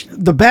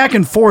the back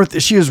and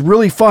forth, she is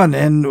really fun.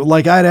 And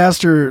like I'd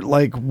asked her,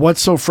 like,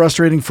 what's so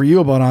frustrating for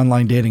you about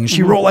online dating? And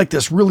she wrote like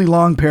this really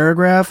long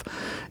paragraph,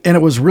 and it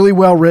was really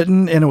well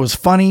written and it was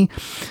funny.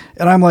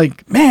 And I'm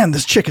like, man,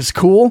 this chick is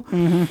cool.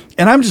 And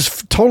I'm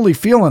just totally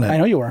feeling it. I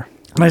know you are.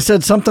 And I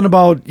said something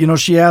about,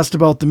 she asked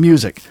about the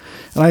music.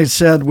 And I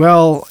said,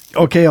 well,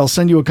 okay, I'll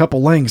send you a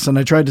couple links. And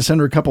I tried to send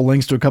her a couple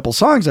links to a couple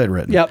songs I'd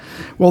written. Yep.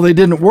 Well, they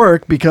didn't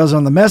work because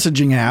on the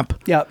messaging app,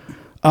 Yep.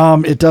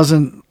 it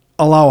doesn't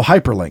allow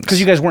hyperlinks. Because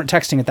you guys weren't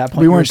texting at that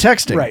point. We weren't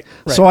texting. Right.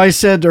 So I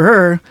said to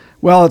her,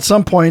 well, at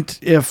some point,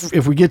 if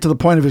we get to the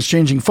point of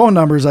exchanging phone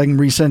numbers, I can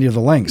resend you the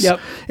links. Yep.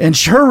 And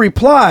her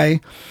reply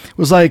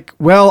was like,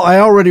 well, I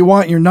already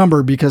want your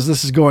number because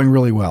this is going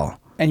really well.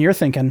 And you're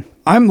thinking,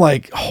 I'm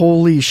like,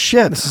 holy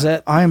shit. This is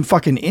it. I am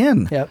fucking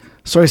in. Yep.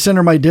 So I send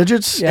her my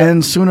digits, Yep.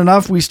 and soon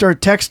enough, we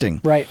start texting.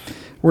 right,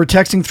 We're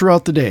texting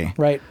throughout the day.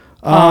 right.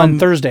 On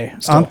Thursday.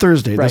 still. On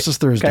Thursday. Right. This is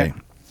Thursday. Okay.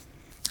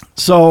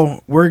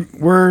 So we're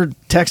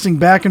texting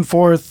back and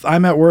forth.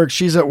 I'm at work.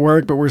 She's at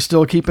work, but we're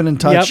still keeping in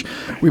touch.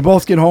 Yep. We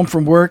both get home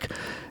from work,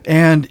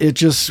 and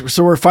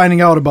so we're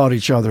finding out about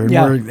each other, and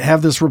Yeah. we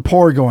have this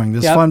rapport going,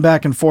 this Yep. fun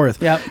back and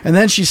forth. Yep. And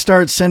then she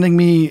starts sending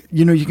me,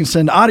 you can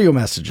send audio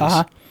messages.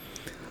 Uh-huh.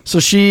 So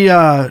she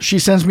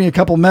sends me a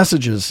couple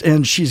messages,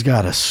 and she's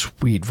got a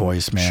sweet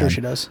voice, man. Sure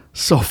she does.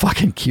 So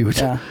fucking cute.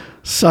 Yeah.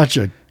 Such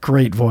a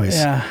great voice.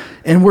 Yeah.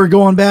 And we're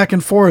going back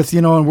and forth,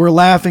 and we're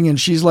laughing, and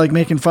she's like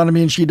making fun of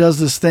me, and she does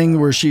this thing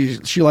where she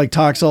like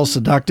talks all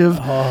seductive.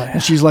 Oh, yeah.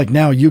 And she's like,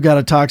 now you got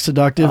to talk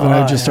seductive. And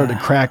I just yeah. started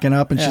cracking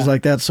up, and she's Yeah.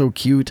 like, that's so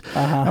cute.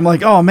 Uh-huh. I'm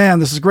like, oh man,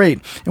 this is great.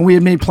 And we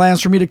had made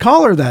plans for me to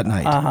call her that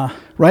night. Uh-huh.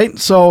 Right.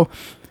 So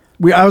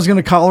I was going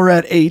to call her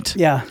at 8.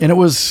 Yeah. And it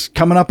was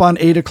coming up on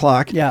 8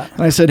 o'clock. Yeah.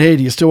 And I said, hey,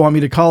 do you still want me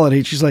to call at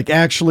 8? She's like,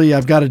 actually,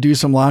 I've got to do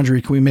some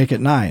laundry. Can we make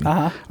it 9?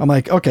 Uh-huh. I'm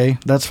like, okay,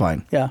 that's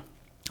fine. Yeah.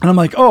 And I'm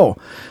like, oh,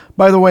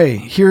 by the way,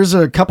 here's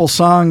a couple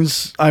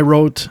songs I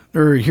wrote,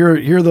 or here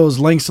are those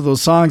links to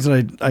those songs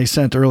that I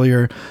sent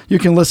earlier. You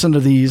can listen to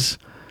these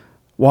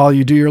while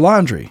you do your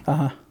laundry.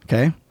 Uh-huh.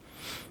 Okay.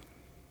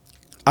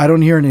 I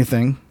don't hear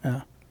anything.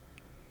 Yeah.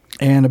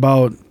 And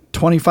about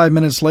 25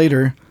 minutes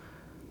later,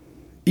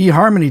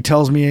 eHarmony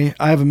tells me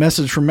I have a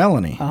message from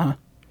Melanie. Uh-huh.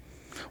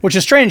 Which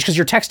is strange because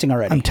you're texting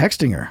already. I'm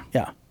texting her.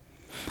 yeah.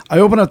 I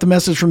open up the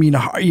message from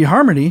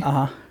eHarmony,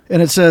 Uh-huh.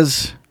 and it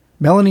says,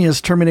 Melanie has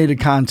terminated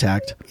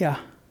contact. Yeah.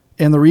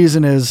 And the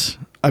reason is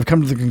I've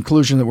come to the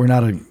conclusion that we're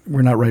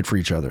not right for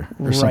each other,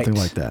 or something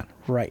like that.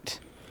 Right.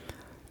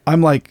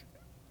 I'm like,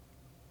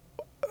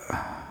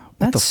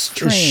 That's is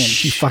strange.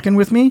 she fucking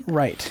with me?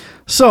 Right.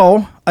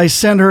 So I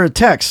send her a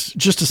text,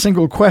 just a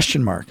single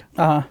question mark.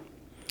 Uh-huh.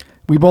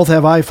 We both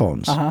have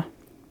iPhones. Uh-huh.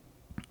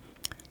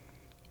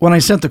 When I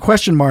sent the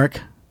question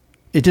mark,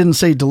 it didn't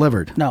say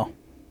delivered, No.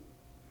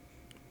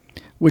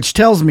 which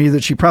tells me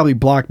that she probably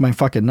blocked my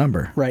fucking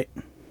number. Right.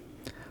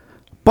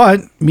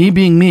 But me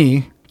being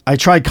me, I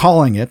tried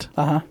calling it,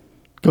 Uh-huh.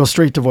 go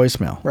straight to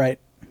voicemail. Right.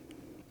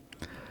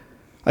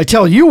 I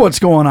tell you what's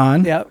going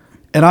on, Yep.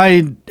 and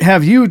I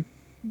have you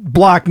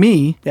block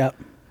me, Yep.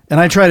 and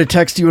I try to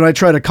text you and I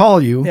try to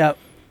call you, Yep.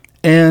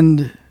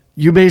 and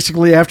you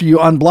basically, after you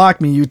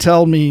unblock me, you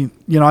tell me,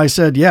 I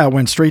said, yeah, it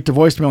went straight to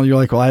voicemail. And you're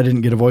like, well, I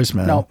didn't get a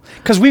voicemail. No,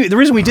 because the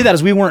reason we did that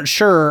is we weren't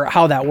sure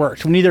how that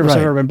worked. Neither of us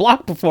have Right. ever been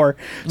blocked before,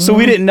 so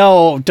we didn't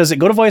know. Does it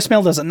go to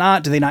voicemail? Does it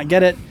not? Do they not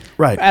get it?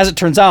 Right. As it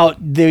turns out,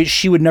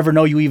 she would never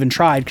know you even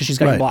tried because she's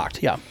got you Right.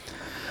 blocked. Yeah.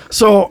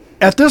 So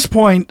at this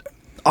point,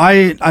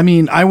 I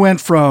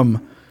went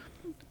from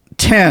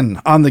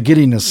 10 on the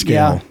giddiness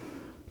scale Yeah.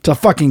 to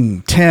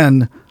fucking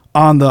 10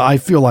 on the I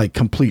feel like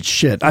complete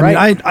shit. I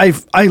Right. mean,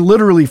 I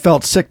literally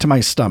felt sick to my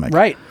stomach.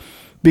 Right.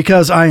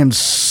 Because I am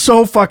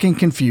so fucking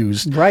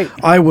confused. Right.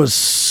 I was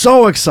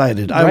so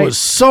excited. I Right. was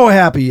so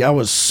happy. I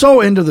was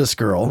so into this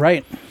girl.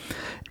 Right.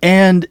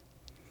 And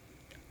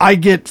I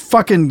get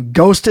fucking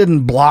ghosted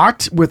and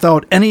blocked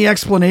without any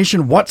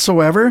explanation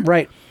whatsoever.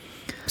 Right.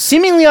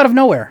 Seemingly out of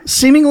nowhere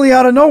Seemingly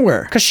out of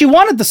nowhere. because she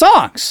wanted the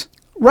songs.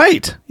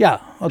 Right. Yeah.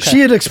 Okay. She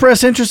had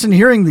expressed interest in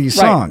hearing these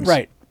right. songs.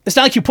 Right. It's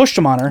not like you pushed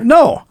them on her.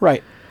 No.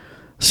 Right.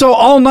 So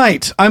all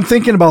night I'm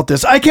thinking about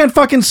this. I can't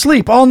fucking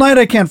sleep. All night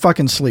I can't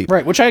fucking sleep.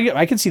 Right. Which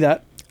I can see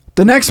that.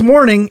 The next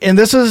morning, and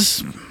this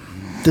is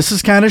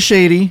kind of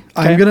shady.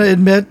 Okay. I'm going to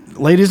admit,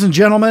 ladies and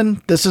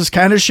gentlemen, this is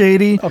kind of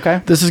shady.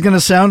 Okay. This is going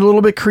to sound a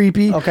little bit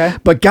creepy. Okay.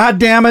 But God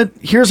damn it,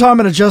 here's how I'm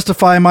going to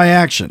justify my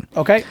action.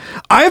 Okay.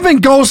 I've been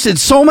ghosted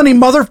so many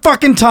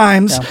motherfucking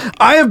times. Yeah.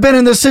 I have been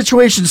in this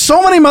situation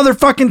so many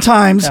motherfucking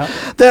times Yeah.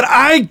 that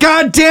I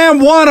goddamn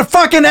want a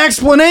fucking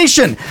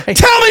explanation.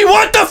 Tell me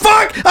what the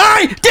fuck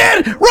I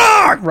did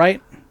wrong.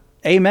 Right.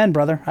 Amen,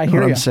 brother. I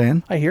hear what you. I'm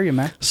saying? I hear you,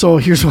 man. So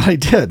here's what I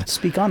did.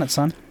 Speak on it,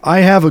 son. I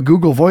have a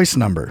Google Voice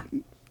number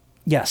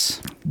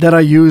Yes. that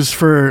I use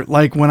for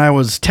like when I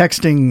was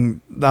texting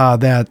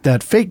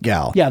that fake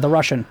gal. Yeah, the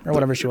Russian or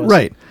whatever she was.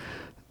 Right.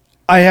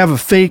 I have a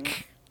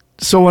fake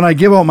so when I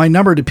give out my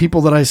number to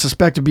people that I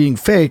suspect of being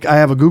fake, I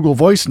have a Google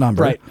Voice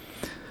number. Right.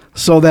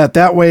 So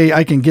that way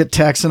I can get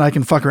texts and I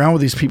can fuck around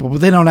with these people,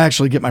 but they don't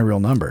actually get my real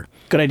number.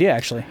 Good idea,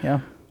 actually. Yeah.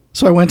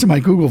 So I went to my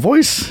Google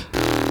Voice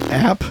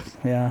app.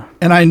 Yeah.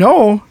 And I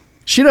know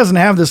she doesn't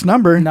have this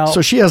number. No.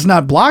 So she has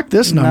not blocked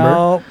this number.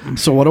 No.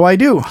 So what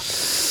do?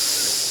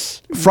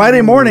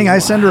 Friday morning, I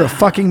send her a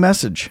fucking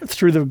message.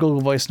 Through the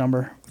Google Voice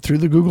number. Through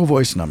the Google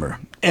Voice number.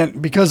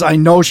 And because I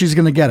know she's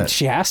going to get it.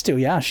 She has to,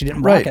 yeah. She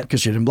didn't block it.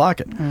 Because she didn't block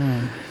it.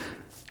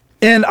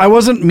 And I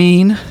wasn't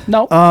mean.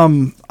 No.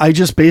 I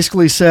just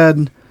basically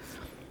said,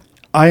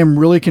 I am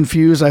really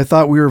confused. I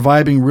thought we were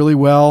vibing really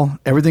well.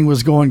 Everything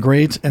was going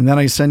great. And then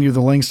I send you the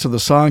links to the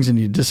songs and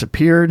you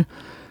disappeared.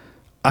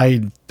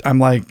 I'm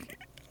like,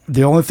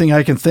 the only thing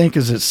I can think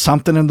is that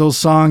something in those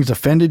songs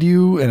offended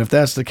you. And if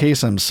that's the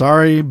case, I'm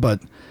sorry.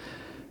 But,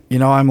 you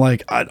know, I'm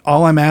like,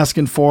 all I'm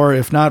asking for,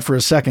 if not for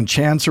a second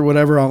chance or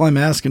whatever, all I'm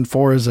asking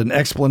for is an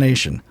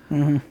explanation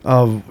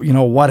of, you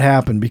know, what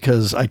happened,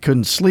 because I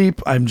couldn't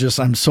sleep. I'm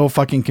so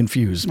fucking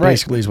confused,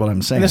 basically is what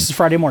I'm saying. And this is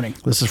Friday morning.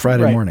 This is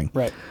Friday morning.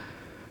 Right.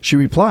 She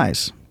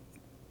replies,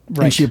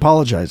 Right. and she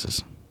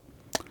apologizes.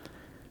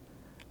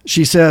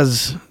 She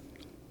says,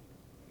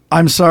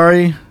 I'm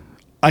sorry.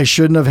 I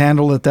shouldn't have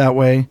handled it that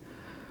way.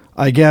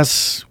 I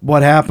guess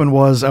what happened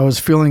was I was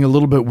feeling a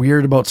little bit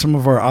weird about some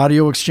of our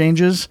audio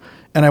exchanges,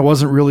 and I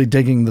wasn't really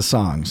digging the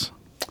songs.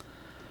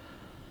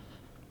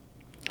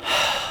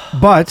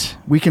 But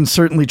we can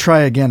certainly try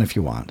again if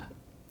you want.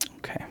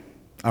 Okay.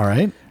 All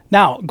right?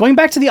 Now, going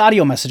back to the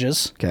audio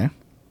messages. Okay.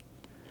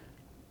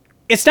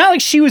 It's not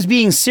like she was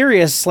being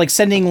serious, like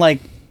sending like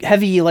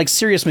heavy, like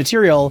serious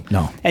material.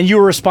 No. And you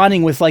were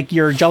responding with like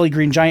your Jolly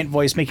Green Giant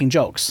voice making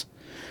jokes.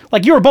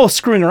 Like you were both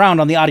screwing around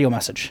on the audio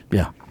message.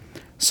 Yeah.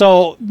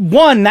 So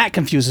one, that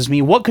confuses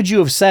me. What could you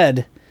have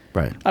said?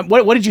 Right.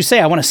 What did you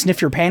say? I want to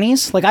sniff your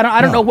panties? Like I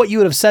don't know what you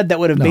would have said that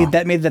would have made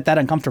that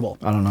uncomfortable.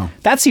 I don't know.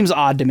 That seems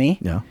odd to me.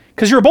 Yeah.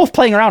 Because you were both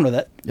playing around with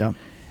it. Yeah.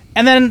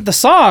 And then the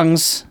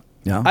songs.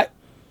 Yeah.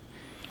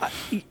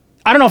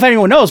 I don't know if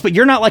anyone knows, but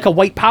you're not like a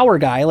white power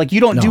guy. Like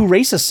you don't do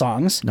racist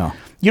songs. No.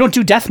 You don't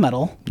do death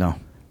metal. No.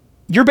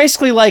 You're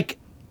basically like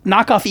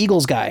knockoff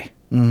Eagles guy.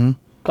 Mm-hmm.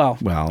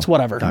 Well, it's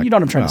whatever. You know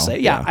what I'm trying to say.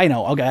 Yeah, I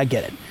know. Okay, I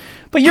get it.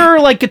 But you're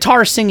like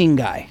guitar singing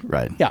guy.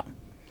 Right. Yeah.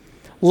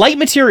 Light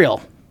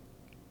material.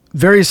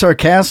 Very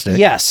sarcastic.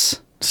 Yes.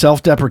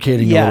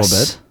 Self-deprecating a little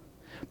bit.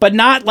 But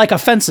not like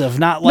offensive.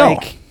 Not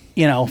like,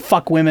 you know,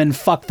 fuck women,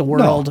 fuck the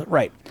world. No.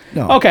 Right.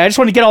 No. Okay, I just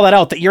want to get all that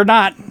out, that you're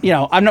not, you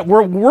know, I'm not,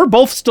 we're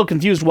both still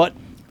confused what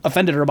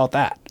offended her about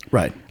that.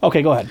 Right.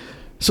 Okay, go ahead.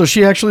 So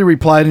she actually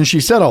replied and she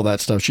said all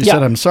that stuff. She Yeah.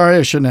 said, I'm sorry,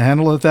 I shouldn't have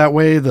handled it that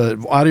way.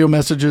 The audio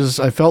messages,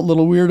 I felt a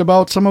little weird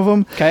about some of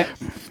them. Okay.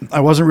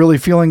 I wasn't really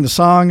feeling the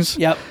songs.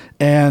 Yep.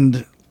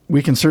 And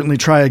we can certainly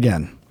try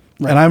again.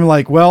 Right. And I'm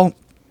like, well,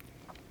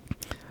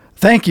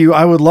 thank you.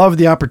 I would love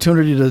the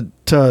opportunity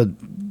to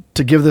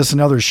give this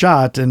another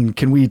shot. And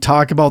can we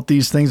talk about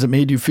these things that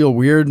made you feel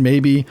weird?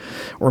 Maybe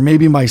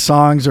my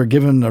songs are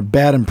giving a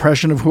bad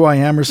impression of who I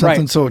am or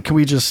something. Right. So can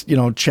we just,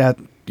 chat,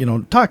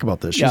 talk about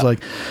this? She's Yeah. like,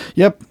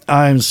 yep,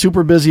 I'm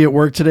super busy at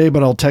work today,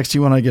 but I'll text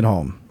you when I get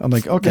home. I'm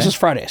like, okay. This is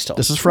Friday still.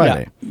 This is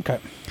Friday. Yeah. Okay.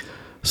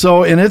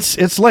 So, and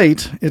it's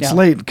late. It's Yeah.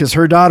 late because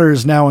her daughter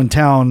is now in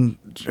town.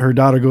 Her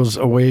daughter goes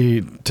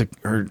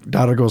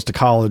to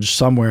college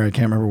somewhere. I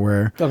can't remember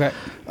where. Okay.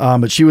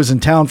 But she was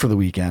in town for the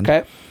weekend.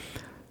 Okay.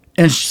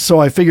 And so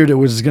I figured it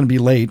was going to be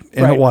late,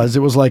 and Right. it was.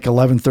 It was like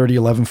 11:30,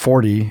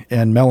 11:40,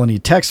 and Melanie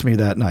texted me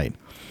that night.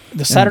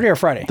 The Saturday or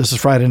Friday? This is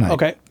Friday night.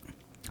 Okay.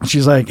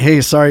 She's like,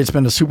 hey, sorry, it's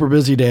been a super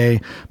busy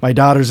day. My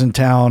daughter's in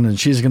town, and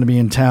she's going to be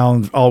in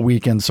town all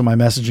weekend, so my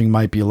messaging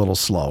might be a little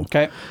slow.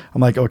 Okay.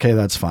 I'm like, okay,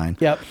 that's fine.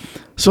 Yep.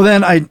 So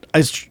then I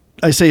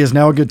say, is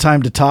now a good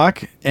time to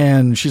talk?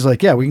 And she's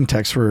like, yeah, we can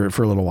text for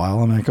a little while.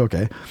 I'm like,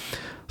 okay.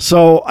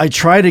 So I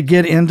try to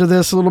get into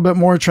this a little bit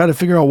more, try to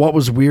figure out what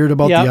was weird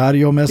about Yep. the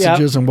audio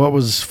messages and what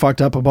was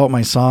fucked up about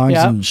my songs.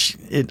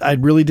 Yep. And I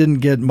really didn't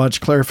get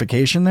much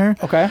clarification there.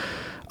 Okay.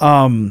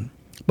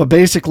 But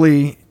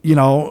basically,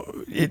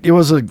 it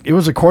was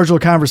a cordial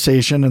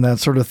conversation and that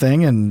sort of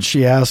thing. And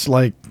she asked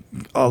like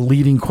a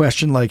leading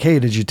question, like, hey,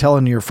 did you tell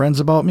any of your friends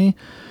about me?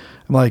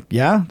 I'm like,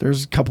 yeah,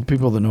 there's a couple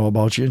people that know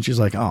about you. And she's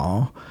like,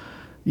 oh,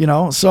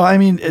 so I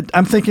mean,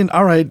 I'm thinking,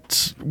 all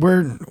right,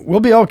 we'll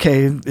be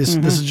okay. This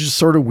is just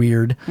sort of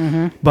weird,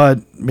 but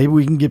maybe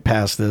we can get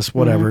past this,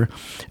 whatever.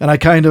 And I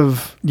kind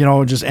of,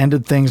 just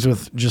ended things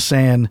with just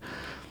saying,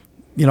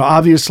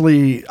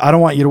 obviously I don't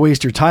want you to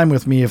waste your time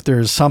with me if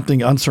there's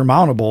something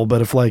unsurmountable,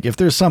 but if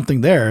there's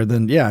something there,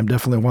 then yeah, I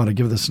definitely want to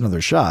give this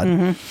another shot.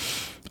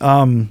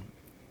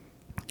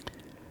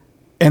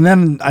 And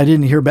then I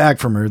didn't hear back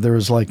from her. There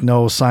was like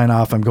no sign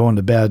off, I'm going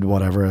to bed,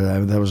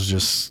 whatever. That was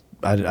just,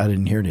 I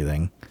didn't hear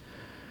anything.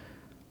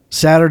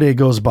 Saturday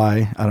goes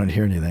by, I don't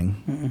hear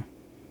anything.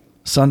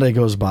 Sunday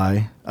goes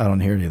by, I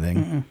don't hear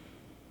anything.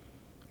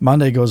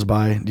 Monday goes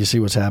by, do you see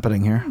what's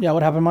happening here? Yeah,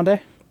 what happened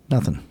Monday?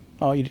 Nothing.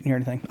 Oh, you didn't hear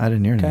anything. I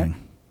didn't hear Okay.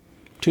 anything.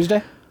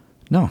 Tuesday?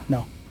 No.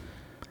 No.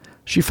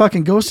 She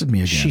fucking ghosted me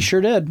again. She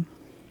sure did.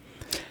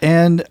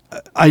 And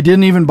I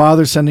didn't even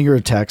bother sending her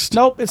a text.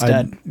 Nope, it's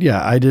dead.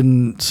 Yeah, I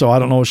didn't. So I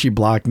don't know if she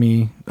blocked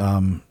me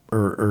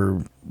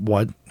or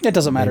what. It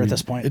doesn't matter at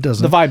this point. It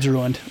doesn't. The vibe's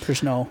ruined.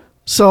 There's no...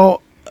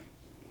 So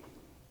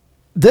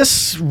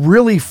this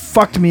really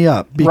fucked me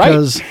up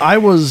because I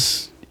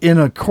was in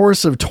a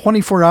course of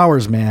 24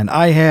 hours, man.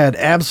 I had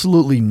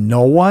absolutely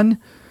no one.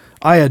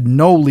 I had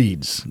no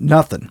leads,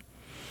 nothing.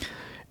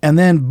 And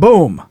then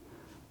boom,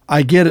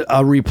 I get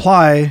a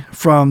reply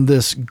from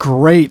this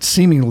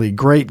seemingly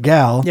great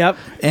gal. Yep.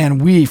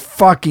 And we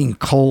fucking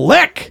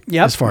click,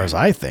 Yep. as far as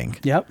I think.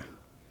 Yep.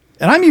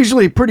 And I'm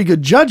usually a pretty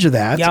good judge of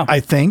that, Yeah.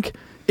 I think.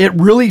 It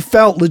really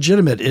felt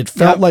legitimate. It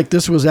felt like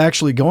this was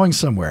actually going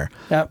somewhere.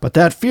 Yep. But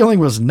that feeling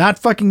was not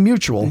fucking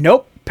mutual.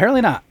 Nope.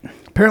 Apparently not.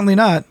 Apparently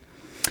not.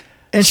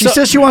 And she So-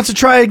 says she wants to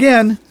try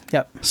again.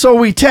 Yep. So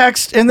we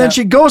text, and then Yep.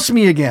 she ghosts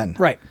me again.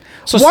 Right.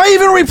 So Why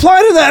even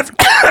reply to that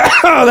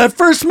that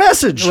first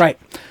message? Right.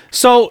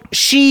 So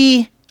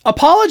she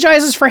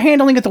apologizes for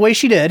handling it the way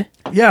she did.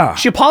 Yeah.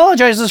 She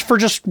apologizes for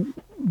just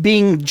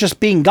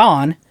being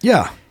gone.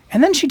 Yeah.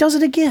 And then she does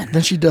it again.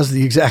 Then she does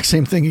the exact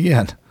same thing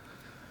again.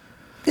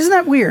 Isn't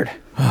that weird?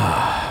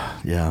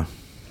 Yeah.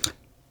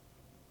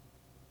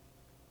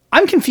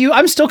 I'm confused.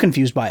 I'm still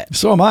confused by it.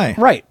 So am I.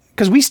 Right.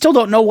 Because we still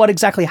don't know what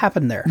exactly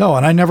happened there. No,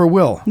 and I never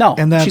will. No,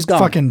 and that she's gone.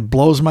 fucking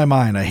blows my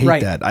mind. I hate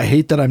Right. that. I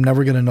hate that I'm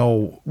never going to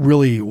know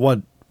really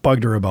what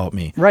bugged her about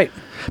me. Right.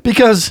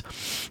 Because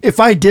if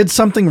I did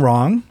something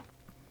wrong,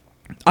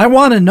 I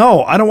want to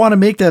know. I don't want to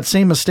make that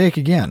same mistake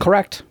again.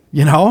 Correct.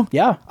 You know?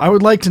 Yeah. I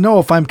would like to know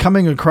if I'm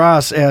coming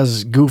across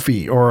as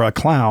goofy or a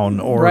clown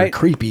or Right.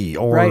 creepy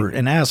or Right.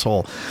 an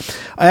asshole.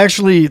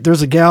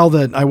 There's a gal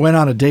that I went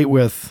on a date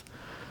with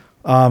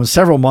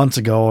several months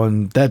ago,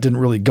 and that didn't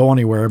really go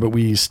anywhere, but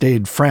we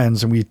stayed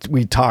friends and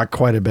we talked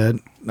quite a bit.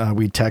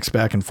 We text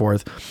back and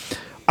forth.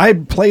 I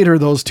played her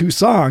those two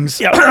songs.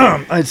 Yep.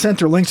 I'd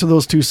sent her links to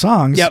those two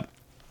songs. Yep.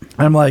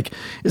 And I'm like,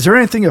 is there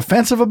anything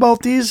offensive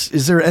about these?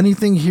 Is there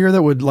anything here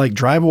that would like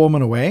drive a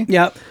woman away?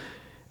 Yep.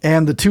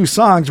 And the two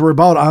songs were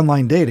about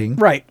online dating.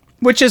 Right.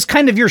 Which is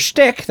kind of your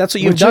shtick. That's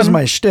what you've Which done. is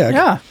my shtick.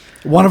 Yeah.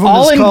 One of them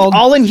all is in called...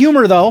 all in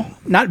humor though,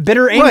 not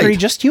bitter, angry, Right.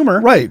 just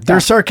humor. Right. They're Yeah.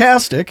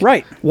 sarcastic.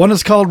 Right. One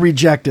is called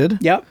Rejected.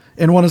 Yep.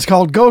 And one is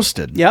called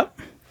Ghosted. Yep.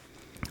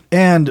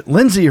 And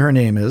Lindsay, her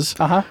name is,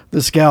 Uh-huh.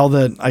 this gal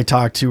that I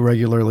talk to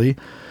regularly.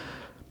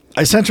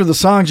 I sent her the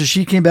songs and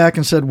she came back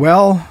and said,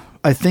 well,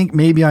 I think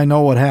maybe I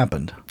know what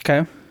happened.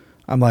 Okay.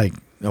 I'm like,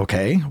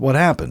 okay, what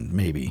happened?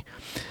 Maybe.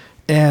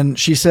 And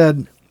she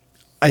said,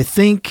 I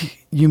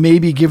think you may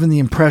be given the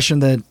impression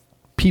that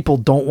people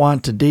don't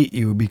want to date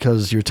you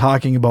because you're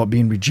talking about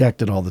being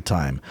rejected all the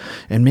time.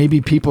 And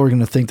maybe people are going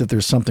to think that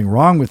there's something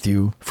wrong with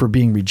you for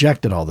being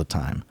rejected all the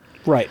time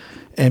Right.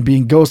 and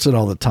being ghosted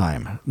all the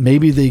time.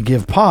 Maybe they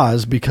give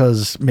pause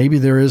because maybe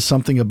there is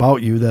something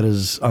about you that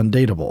is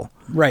undateable.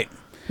 Right.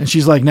 And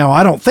she's like, now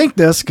I don't think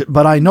this,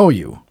 but I know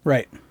you.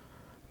 Right.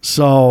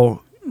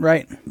 So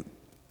Right.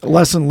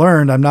 lesson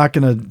learned, I'm not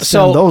going to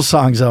So- send those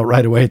songs out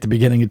right away at the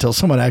beginning until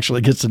someone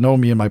actually gets to know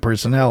me and my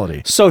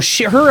personality. So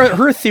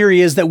her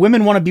theory is that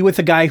women want to be with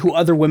a guy who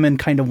other women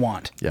kind of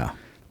want. Yeah.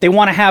 They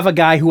want to have a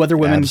guy who other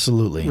women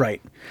Absolutely.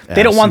 Right.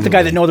 They don't want the guy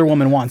Absolutely. that no other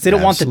woman wants. They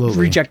don't want Absolutely.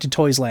 the rejected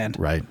toys land.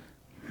 Right.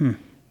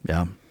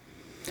 Yeah.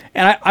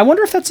 And I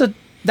wonder if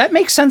that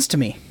makes sense to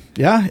me.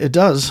 Yeah, it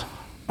does.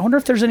 I wonder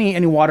if there's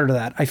any water to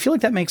that. I feel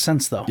like that makes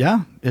sense though.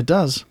 Yeah, it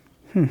does.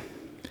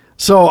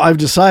 So I've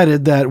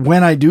decided that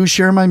when I do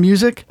share my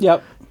music,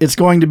 Yep. it's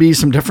going to be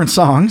some different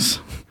songs.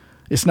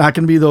 It's not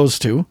going to be those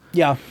two.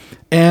 Yeah.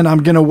 And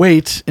I'm going to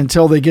wait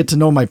until they get to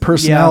know my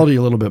personality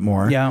a little bit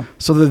more. Yeah.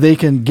 So that they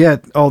can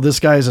get, oh, this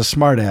guy's a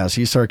smartass.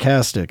 He's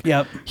sarcastic.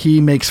 Yep.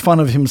 He makes fun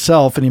of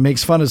himself and he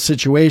makes fun of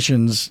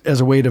situations as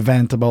a way to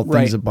vent about things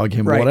Right. that bug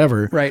him or Right.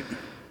 whatever. Right.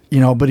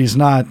 You know, but he's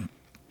not,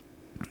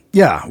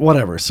 yeah,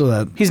 whatever. So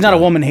that. He's not a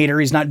woman hater.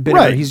 He's not bitter.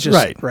 Right, He's just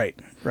right. Right.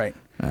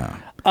 Anyway.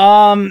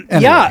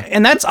 Yeah,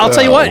 and I'll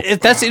tell you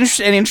what, that's an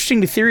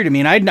interesting theory to me,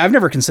 and I've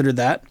never considered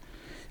that.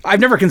 I've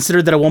never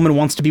considered that a woman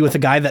wants to be with a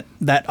guy that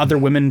other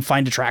women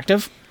find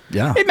attractive.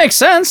 Yeah. It makes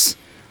sense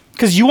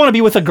because you want to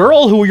be with a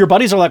girl who your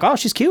buddies are like, oh,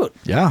 she's cute.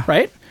 Yeah.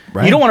 Right?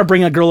 Right. You don't want to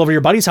bring a girl over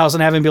your buddy's house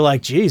and have him be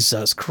like,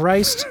 Jesus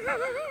Christ.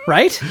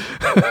 Right?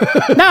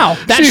 Now,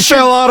 that She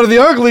fell out of the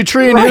ugly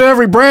tree and hit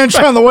every branch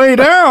on the way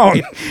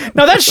down.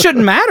 Now, that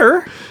shouldn't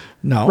matter.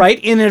 No. Right?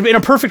 In a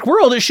perfect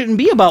world, it shouldn't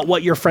be about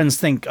what your friends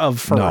think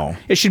of her. No.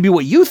 It should be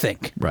what you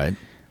think. Right.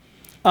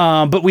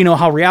 But we know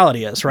how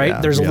reality is, right?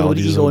 Yeah, There's a little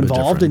reality is a ego little bit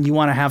involved, different. and you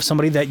want to have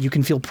somebody that you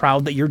can feel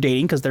proud that you're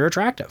dating because they're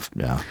attractive.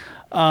 Yeah.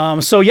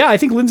 So yeah, I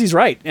think Lindsay's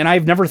right, and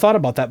I've never thought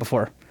about that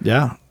before.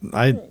 Yeah.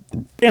 And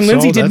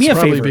Lindsay did me a That's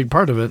probably favor. a big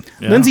part of it.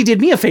 Yeah. Lindsay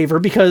did me a favor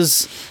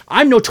because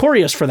I'm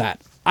notorious for that.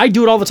 I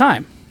do it all the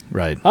time.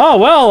 Right. Oh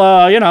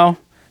well,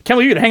 can't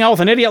believe you'd hang out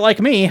with an idiot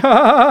like me.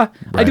 I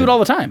do it all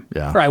the time.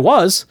 Yeah. Or I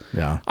was.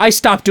 Yeah. I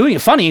stopped doing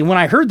it. Funny, when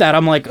I heard that,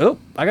 I'm like, oh,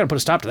 I got to put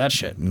a stop to that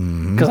shit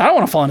because I don't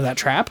want to fall into that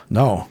trap.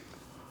 No.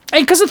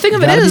 And because the thing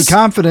of You it gotta is, be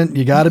confident.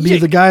 You got to be Yeah.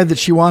 the guy that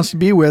she wants to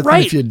be with. Right.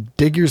 And if you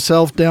dig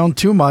yourself down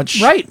too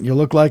much, Right. you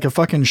look like a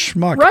fucking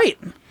schmuck. right.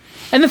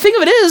 And the thing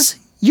of it is,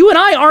 you and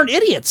I aren't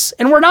idiots,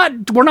 and we're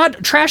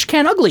not trash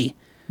can ugly.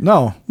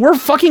 No. We're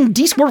fucking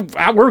decent.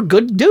 We're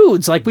good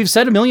dudes, like we've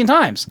said a million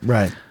times.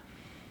 Right.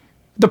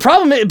 The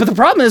problem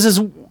is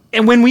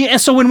when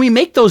we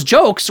make those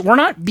jokes, we're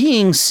not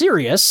being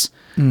serious.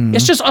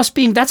 It's just us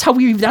being. That's how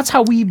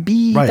we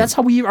be. Right. That's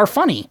how we are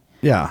funny.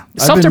 Yeah.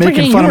 Self-deprecating I've been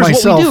making fun of humor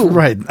is what we myself. do.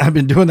 Right. I've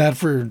been doing that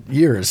for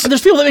years. But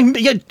there's people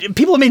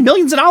that made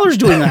millions of dollars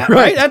doing that.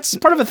 Right. That's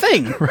part of a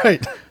thing.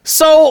 Right.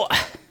 So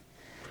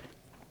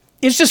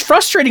it's just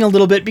frustrating a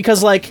little bit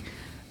because like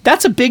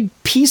that's a big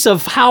piece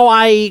of how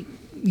I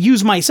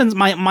use my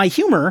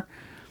humor.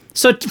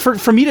 So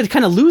for me to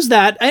kind of lose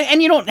that,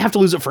 and you don't have to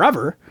lose it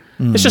forever.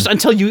 It's just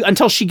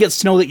until she gets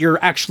to know that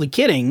you're actually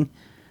kidding,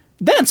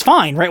 then it's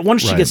fine, right?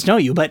 Once she gets to know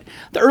you. But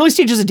the early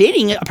stages of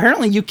dating,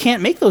 apparently you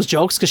can't make those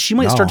jokes because she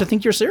might start to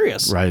think you're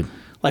serious. Right.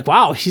 Like,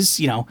 wow, he's,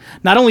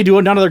 not only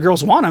do none of other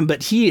girls want him,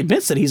 but he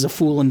admits that he's a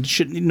fool and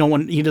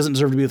he doesn't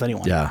deserve to be with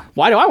anyone. Yeah.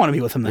 Why do I want to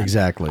be with him then?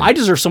 Exactly. I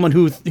deserve someone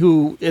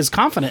who is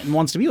confident and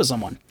wants to be with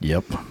someone.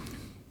 Yep.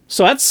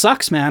 So that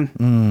sucks, man.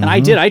 And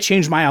I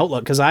changed my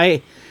outlook because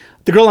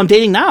the girl I'm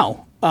dating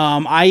now,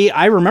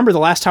 I remember the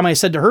last time I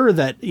said to her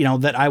that,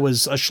 that I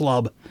was a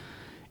schlub.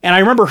 And I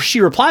remember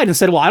she replied and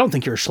said, well, I don't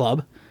think you're a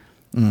schlub.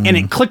 And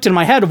it clicked in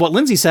my head of what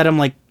Lindsay said. I'm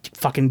like,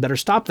 fucking better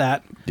stop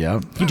that.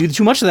 Yeah. You do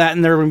too much of that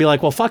and they're going to be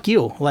like, well, fuck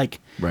you. Like,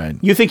 right.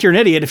 You think you're an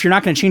idiot. If you're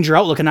not going to change your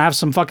outlook and have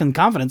some fucking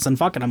confidence, then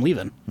fuck it, I'm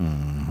leaving.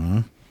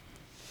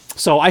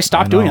 So I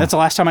stopped doing it. That's the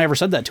last time I ever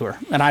said that to her.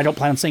 And I don't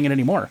plan on saying it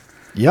anymore.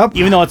 Yep.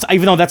 Even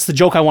though that's the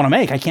joke I want to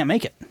make, I can't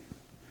make it.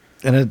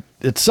 And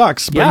it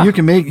sucks, but Yeah. you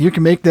can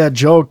make that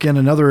joke in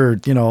another,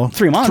 3 months.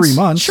 3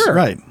 months. Sure.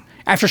 Right.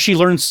 After she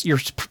learns your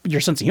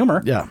sense of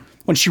humor. Yeah.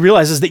 When she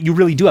realizes that you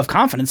really do have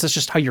confidence, that's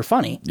just how you're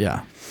funny.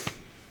 Yeah.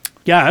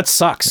 Yeah, that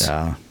sucks.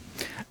 Yeah.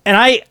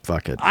 And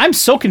Fuck it. I'm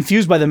so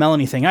confused by the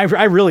Melanie thing.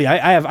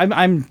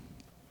 I'm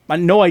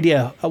no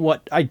idea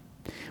what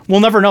we'll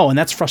never know, and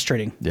that's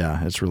frustrating.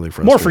 Yeah, it's really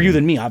frustrating. More for you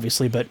than me,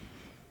 obviously, but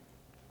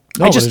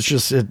no, but it's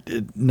just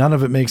none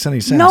of it makes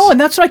any sense. no, and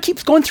that's what I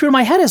keep going through in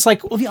my head is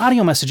like, well, the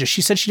audio messages.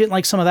 She said she didn't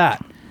like some of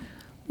that.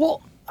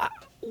 Well,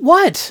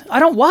 what? I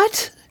don't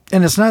what?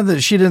 And it's not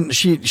that she didn't.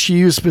 She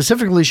used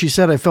specifically. She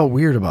said I felt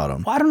weird about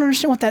him. Well, I don't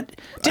understand what that.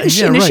 Didn't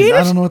she Yeah, initiate right.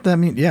 it? I don't know what that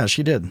means. Yeah,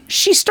 she did.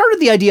 She started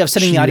the idea of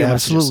sending She the audio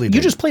absolutely messages.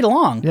 You did. just played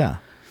along. Yeah.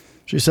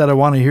 She said, I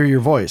want to hear your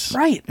voice.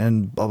 Right.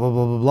 And blah, blah,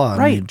 blah, blah, blah.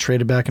 Right. And we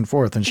traded back and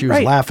forth. And she was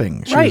Right.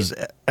 laughing. She Right. was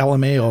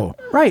LMAO.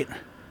 Right.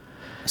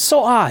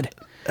 So odd.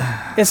 And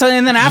then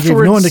She gave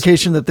afterwards, no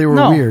indication that they were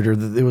No. weird or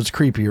that it was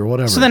creepy or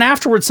whatever. So then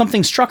afterwards,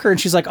 something struck her, and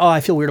she's like, "Oh, I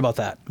feel weird about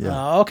that."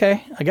 Yeah.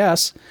 Okay, I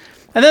guess.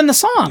 And then the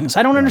songs,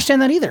 I don't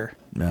understand that either.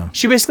 Yeah.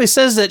 She basically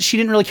says that she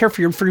didn't really care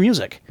for your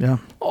music. Yeah.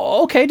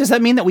 Oh, okay, does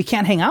that mean that we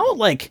can't hang out?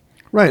 Like,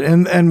 Right.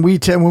 And when we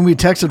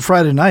texted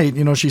Friday night,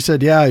 she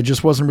said, yeah, I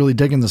just wasn't really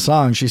digging the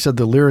song. She said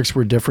the lyrics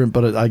were different,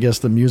 but I guess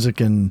the music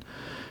and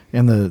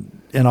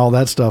all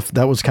that stuff,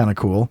 that was kind of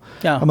cool.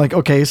 Yeah. I'm like,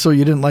 okay, so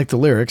you didn't like the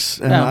lyrics.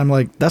 And Yeah. I'm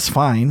like, that's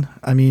fine.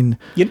 I mean,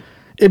 You-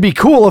 it'd be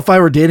cool if I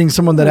were dating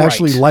someone that Right.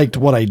 actually liked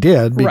what I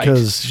did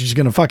because she's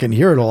going to fucking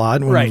hear it a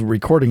lot when Right. I'm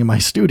recording in my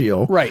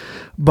studio. right.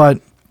 But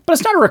But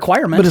it's not a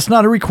requirement. it's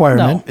not a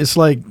requirement. No. It's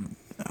like,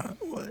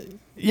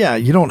 yeah,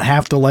 you don't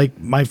have to like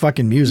my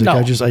fucking music. No.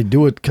 I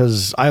do it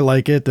because I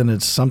like it and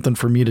it's something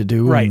for me to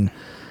do. Right. And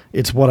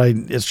it's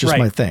just Right.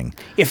 my thing.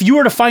 If you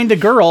were to find a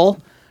girl,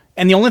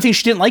 and the only thing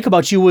she didn't like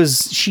about you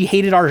was she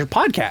hated our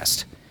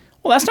podcast,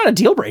 well, that's not a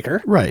deal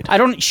breaker. Right.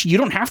 You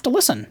don't have to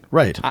listen.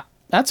 Right.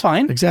 That's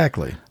fine.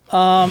 Exactly.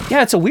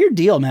 Yeah, it's a weird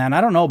deal, man.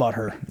 I don't know about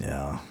her.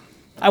 Yeah.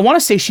 I want to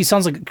say she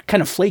sounds like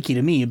kind of flaky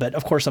to me, but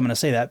of course I'm going to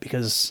say that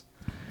because.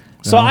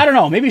 So I don't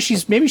know. Maybe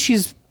she's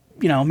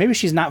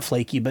not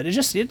flaky, but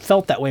it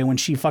felt that way when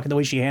the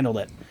way she handled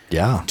it.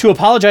 Yeah. To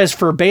apologize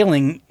for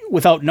bailing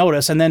without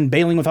notice and then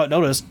bailing without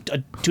notice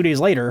 2 days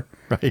later.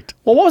 Right.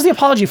 Well, what was the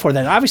apology for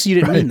then? Obviously you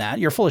didn't mean that.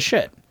 You're full of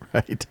shit.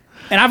 Right.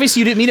 And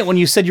obviously you didn't mean it when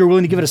you said you were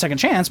willing to give it a second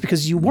chance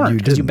because you weren't,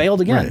 because you didn't. bailed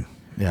again. Right.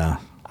 Yeah.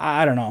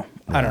 I don't know.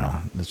 I don't know.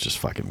 It's just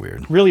fucking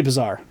weird. Really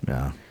bizarre.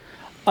 Yeah.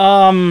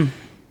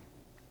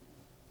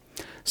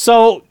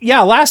 So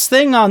yeah, last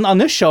thing on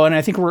this show, and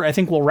I think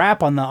we'll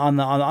wrap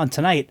on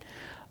tonight.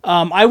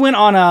 I went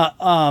on a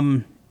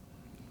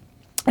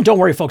and don't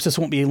worry, folks, this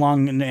won't be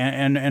long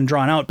and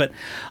drawn out, but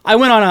I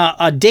went on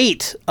a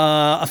date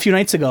a few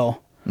nights ago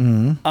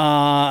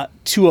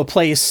to a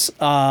place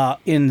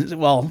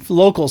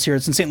locals here.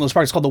 It's in St. Louis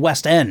Park. It's called the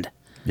West End.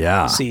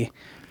 Yeah. See,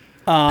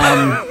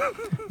 now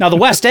the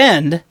West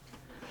End.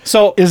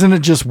 So Isn't it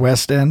just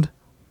West End?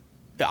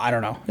 I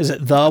don't know. Is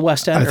it the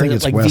West End? I think or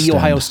it's like West the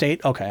Ohio End.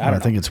 State. Okay, I don't know.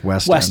 think it's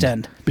West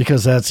End.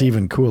 Because that's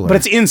even cooler. But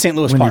it's in St.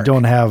 Louis when Park. you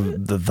don't have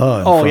the in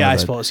Oh front yeah, of I it.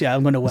 suppose. Yeah,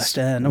 I'm going to West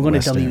End. I'm going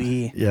West to End.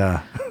 WE.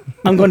 Yeah.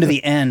 I'm going to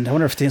the End. I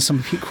wonder if there's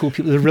some cool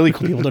people. The really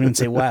cool people don't even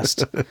say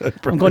West.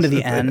 I'm going to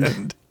the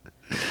End.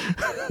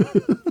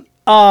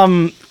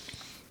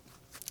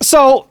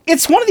 So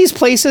it's one of these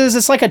places.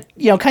 It's like a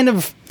kind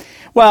of.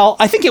 Well,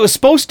 I think it was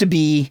supposed to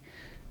be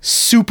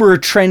super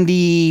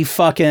trendy,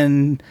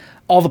 fucking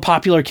all the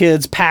popular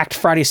kids, packed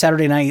Friday,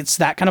 Saturday nights,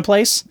 that kind of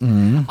place.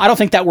 I don't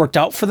think that worked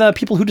out for the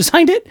people who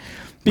designed it,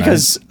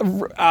 because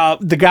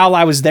the gal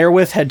I was there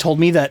with had told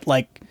me that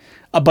like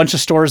a bunch of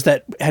stores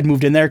that had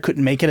moved in there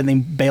couldn't make it, and they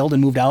bailed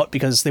and moved out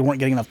because they weren't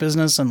getting enough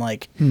business, and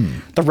like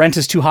the rent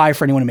is too high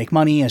for anyone to make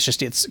money.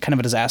 It's kind of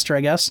a disaster,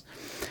 I guess.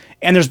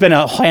 And there's been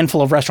a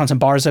handful of restaurants and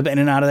bars that have been in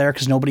and out of there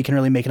because nobody can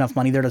really make enough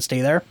money there to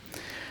stay there.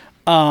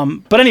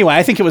 But anyway,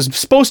 I think it was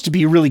supposed to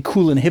be really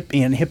cool and hip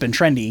and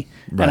trendy.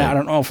 Right. And I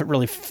don't know if it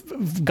really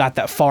got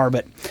that far,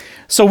 but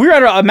so we were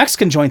at a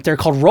Mexican joint there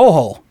called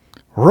Rojo.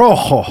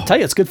 I'll tell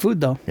you, it's good food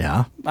though.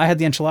 Yeah. I had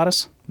the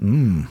enchiladas.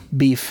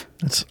 Beef.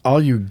 That's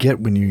all you get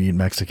when you eat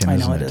Mexican, I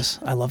know isn't it is.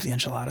 I love the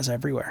enchiladas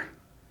everywhere.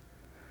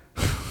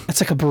 It's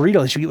like a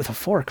burrito that you eat with a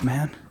fork,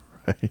 man.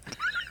 Right.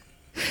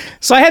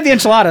 So I had the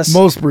enchiladas.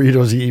 Most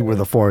burritos you eat with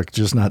a fork,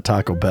 just not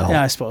Taco Bell.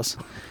 Yeah, I suppose.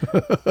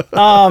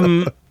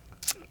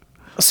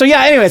 So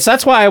yeah, anyway, so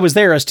that's why I was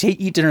there, is to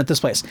eat dinner at this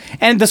place.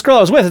 And this girl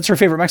I was with, it's her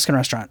favorite Mexican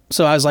restaurant.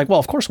 So I was like, well,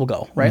 of course we'll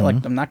go, right?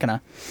 Like, I'm not going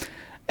to.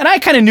 And I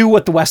kind of knew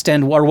what the West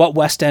End, or what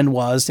West End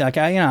was. Like,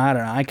 I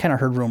don't know. I kind of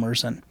heard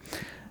rumors. And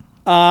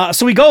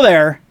so we go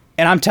there,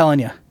 and I'm telling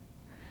you,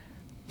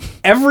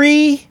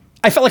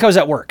 I felt like I was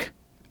at work,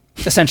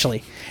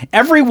 essentially.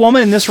 Every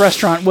woman in this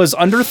restaurant was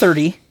under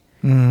 30.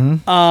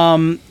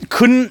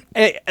 Couldn't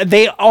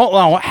they all?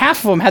 Well,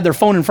 half of them had their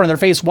phone in front of their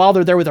face while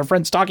they're there with their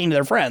friends, talking to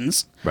their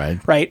friends. Right.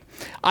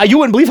 You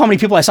wouldn't believe how many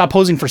people I saw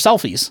posing for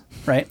selfies.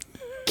 Right.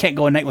 Can't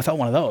go a night without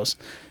one of those.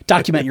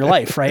 Document your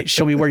life. Right.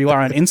 Show me where you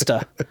are on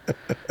Insta.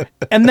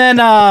 And then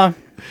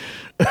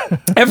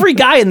every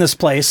guy in this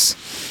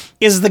place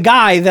is the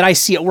guy that I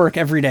see at work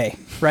every day.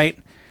 Right.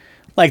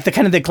 Like the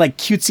kind of like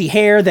cutesy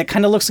hair that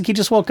kind of looks like he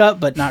just woke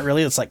up, but not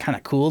really. It's like kind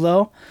of cool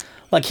though.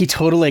 Like he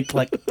totally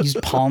like used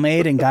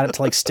pomade and got it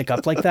to like stick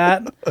up like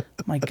that.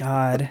 My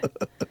God,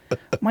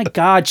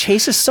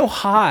 Chase is so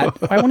hot.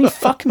 Why won't he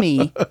fuck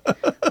me?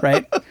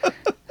 Right.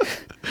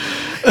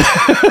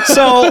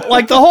 So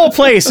like the whole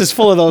place is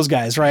full of those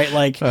guys, right?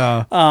 Like,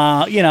 I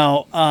don't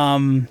know.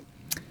 I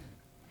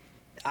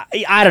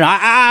don't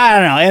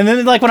know. And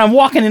then like when I'm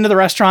walking into the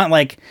restaurant,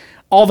 like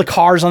all the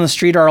cars on the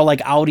street are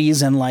like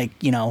Audis and like,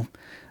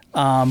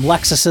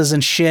 Lexuses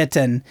and shit,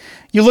 and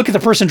you look at the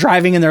person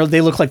driving and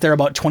they look like they're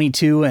about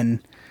 22,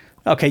 and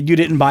okay, you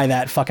didn't buy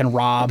that, fucking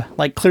Rob.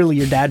 Like clearly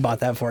your dad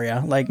bought that for you.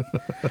 Like,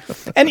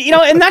 and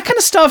and that kind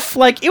of stuff.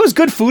 Like it was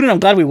good food, and I'm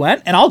glad we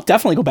went, and I'll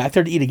definitely go back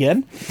there to eat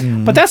again.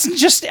 But that's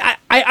just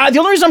I the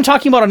only reason I'm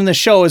talking about it in this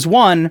show is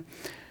one,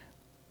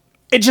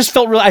 it just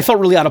I felt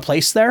really out of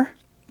place there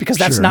because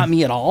that's not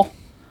me at all.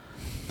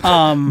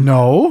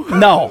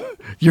 No,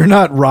 you're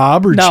not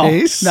Rob or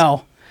Chase.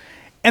 No.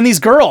 And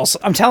these girls,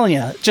 I'm telling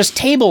you, just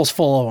tables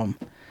full of them,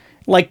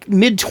 like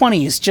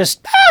mid-20s,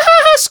 just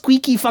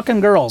squeaky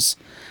fucking girls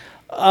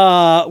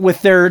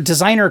with their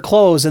designer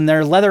clothes and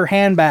their leather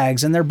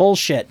handbags and their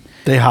bullshit.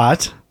 They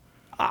hot?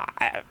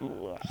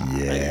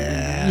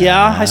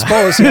 Yeah, I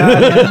suppose.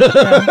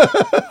 Yeah.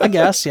 I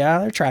guess, yeah,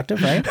 they're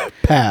attractive, right?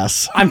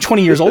 Pass. I'm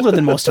 20 years older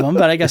than most of them,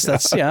 but I guess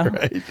that's, yeah.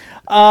 Right.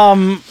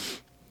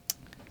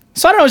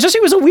 So I don't know,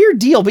 it was a weird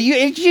deal, but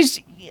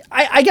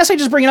I guess I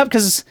just bring it up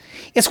because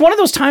it's one of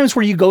those times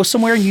where you go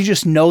somewhere and you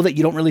just know that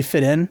you don't really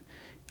fit in.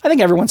 I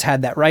think everyone's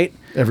had that, right?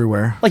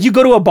 Everywhere. Like you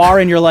go to a bar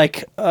and you're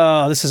like,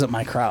 oh, this isn't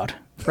my crowd,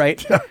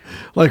 right?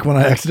 Like when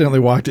I accidentally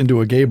walked into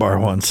a gay bar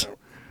once.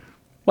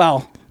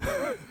 Well,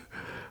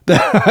 did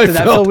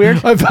that feel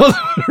weird? I felt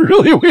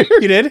really weird.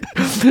 You did?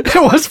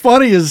 What's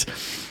funny is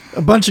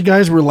a bunch of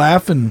guys were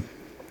laughing.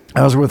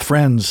 I was with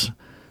friends.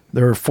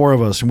 There were 4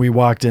 of us, and we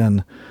walked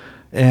in,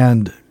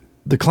 and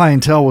the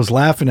clientele was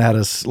laughing at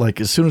us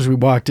like as soon as we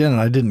walked in, and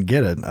I didn't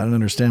get it. I didn't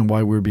understand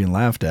why we were being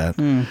laughed at.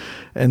 And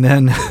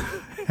then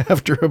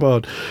after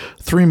about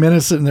 3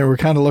 minutes sitting there, we're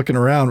kind of looking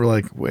around. We're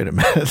like, wait a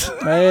minute.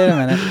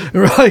 And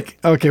we're like,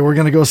 okay, we're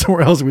going to go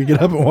somewhere else. We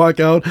get up and walk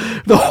out.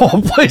 The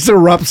whole place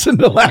erupts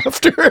into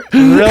laughter.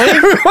 Really?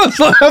 Everyone's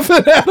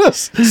laughing at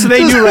us. So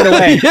they knew right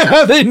away.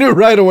 Yeah, they knew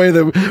right away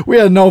that we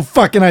had no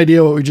fucking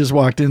idea what we just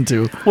walked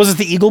into. Was it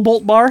the Eagle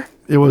Bolt bar?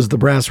 It was the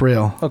Brass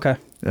Rail. Okay.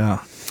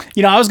 Yeah.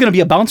 I was going to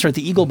be a bouncer at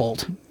the Eagle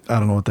Bolt. I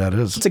don't know what that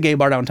is. It's a gay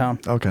bar downtown.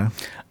 Okay.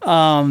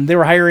 They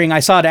were hiring, I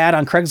saw an ad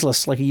on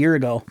Craigslist like a year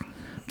ago.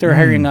 They were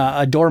hiring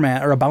a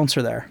doorman or a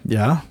bouncer there.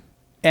 Yeah.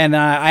 And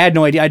I had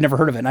no idea. I'd never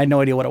heard of it. And I had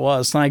no idea what it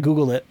was. And I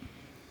Googled it.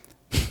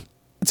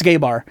 It's a gay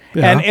bar.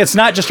 Yeah. And it's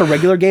not just a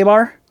regular gay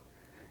bar.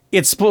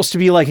 It's supposed to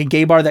be like a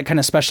gay bar that kind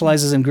of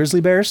specializes in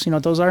grizzly bears. You know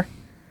what those are?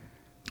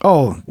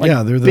 Oh, like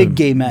yeah. They're the big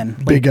gay men.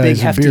 Big guys big,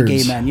 hefty beards.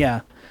 gay men.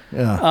 Yeah.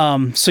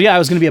 Yeah. So yeah, I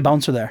was going to be a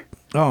bouncer there.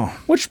 Oh.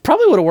 Which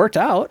probably would have worked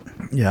out.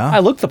 Yeah. I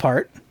looked the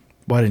part.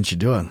 Why didn't you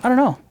do it? I don't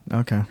know.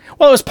 Okay.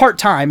 Well, it was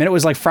part-time, and it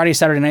was like Friday,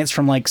 Saturday nights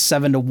from like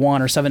 7 to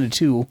 1 or 7 to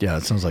 2. Yeah,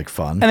 it sounds like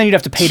fun. And then you'd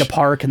have to pay to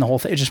park and the whole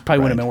thing. It just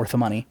probably wouldn't have been worth the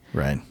money.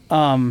 Right.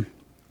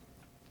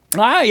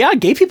 Yeah,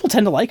 gay people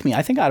tend to like me.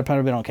 I think I'd have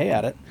probably been okay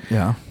at it.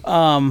 Yeah.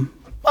 Well,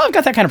 I've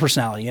got that kind of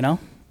personality,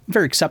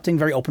 Very accepting,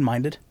 very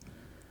open-minded.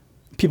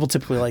 People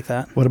typically like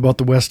that. What about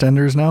the West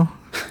Enders now?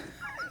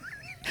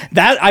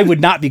 That I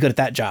would not be good at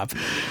that job.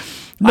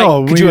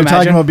 No, could when you you're talking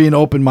imagine? about being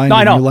open-minded No,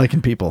 I know. and you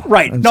liking people.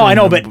 Right. and No, I saying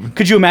know, that- but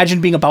could you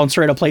imagine being a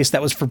bouncer at a place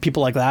that was for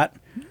people like that?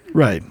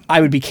 Right.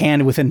 I would be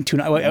canned within 2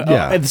 nights.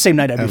 Yeah. The same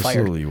night I'd be fired.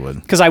 Absolutely you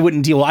would. Because I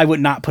would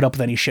not put up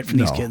with any shit from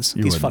these No, kids,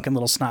 you these wouldn't. fucking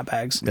little snot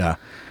bags. Yeah.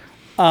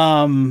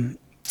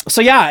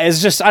 So yeah,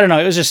 it's just, I don't know.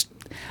 It was just,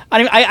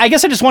 I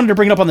guess I just wanted to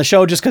bring it up on the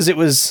show just because it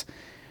was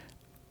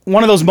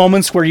one of those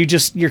moments where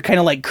you're kind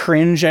of like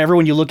cringe.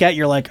 Everyone you look at,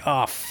 you're like,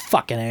 oh,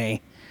 fucking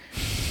A.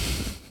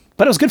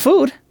 But it was good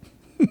food.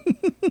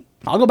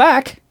 I'll go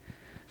back.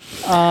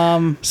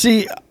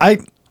 See,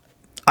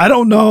 I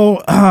don't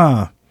know.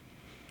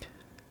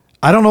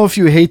 I don't know if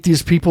you hate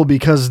these people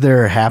because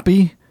they're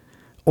happy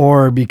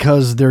or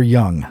because they're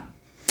young.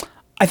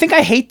 I think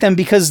I hate them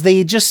because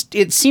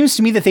it seems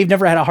to me that they've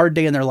never had a hard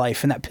day in their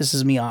life, and that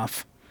pisses me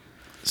off.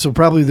 So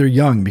probably they're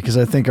young because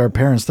I think our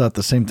parents thought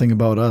the same thing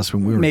about us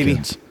when we were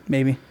kids.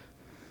 Maybe.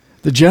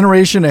 The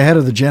generation ahead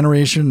of the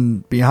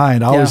generation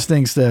behind always Yeah.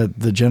 thinks that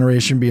the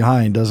generation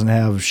behind doesn't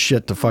have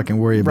shit to fucking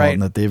worry about Right.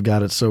 and that they've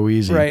got it so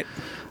easy. Right.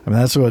 I mean,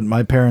 that's what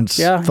my parents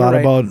Yeah, thought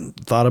you're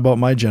right. about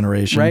my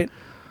generation. Right.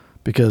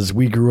 Because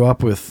we grew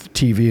up with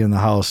TV in the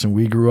house and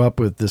we grew up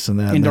with this and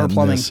that. Indoor and that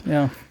plumbing. And, this.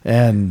 Yeah.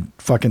 And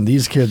fucking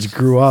these kids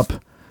grew up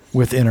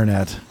with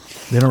internet.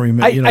 They don't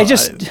remember.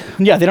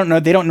 They don't know.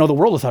 They don't know the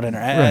world without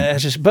internet. Right.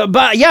 It's just,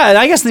 but yeah,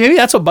 I guess maybe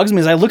that's what bugs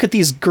me is I look at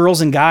these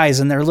girls and guys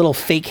and their little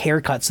fake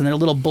haircuts and their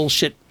little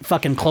bullshit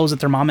fucking clothes that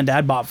their mom and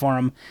dad bought for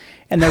them,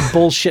 and their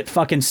bullshit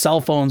fucking cell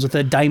phones with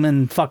the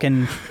diamond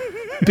fucking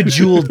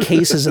bejeweled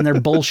cases and their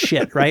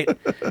bullshit, right?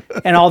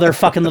 And all their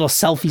fucking little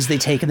selfies they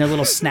take and their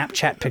little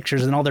Snapchat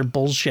pictures and all their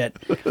bullshit,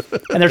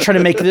 and they're trying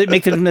to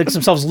make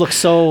themselves look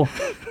so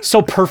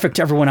perfect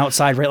to everyone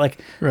outside, right? Like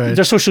Right.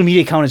 their social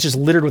media account is just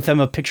littered with them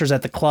of pictures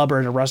at the club or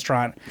at a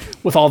restaurant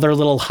with all their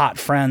little hot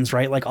friends,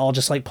 right? Like all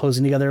just like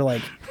posing together,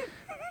 like.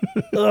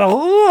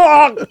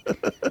 I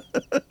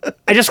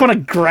just want to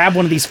grab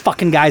one of these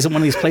fucking guys at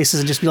one of these places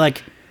and just be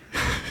like,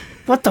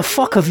 "What the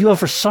fuck have you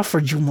ever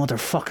suffered, you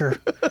motherfucker?"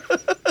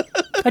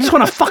 I just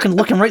want to fucking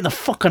look him right in the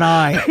fucking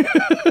eye.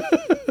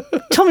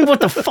 Tell me what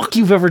the fuck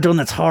you've ever done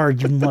that's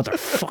hard, you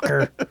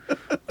motherfucker.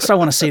 That's what I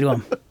want to say to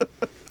him.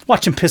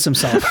 Watch him piss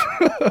himself.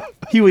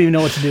 He wouldn't even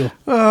know what to do.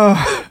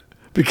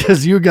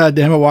 because you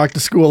goddamn it walked to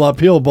school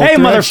uphill both Hey,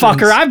 directions.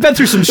 motherfucker, I've been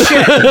through some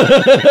shit.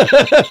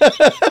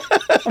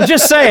 I'm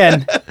just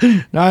saying.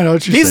 No, I know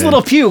what you're These saying.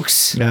 little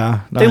pukes,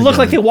 Yeah. no, they I look get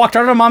like it. they walked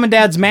out of mom and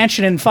dad's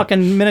mansion in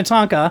fucking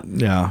Minnetonka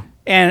Yeah.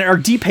 or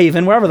Deep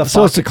Haven, wherever the So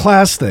fuck. it's a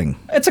class thing.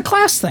 It's a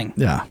class thing.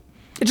 Yeah.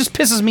 It just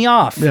pisses me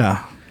off.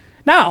 Yeah.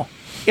 Now,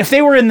 if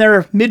they were in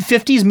their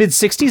mid-50s,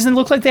 mid-60s and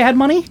looked like they had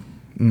money,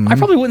 I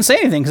probably wouldn't say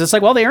anything because it's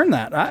like, well, they earned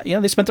that.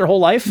 They spent their whole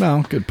life.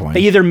 No, good point.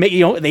 They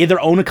either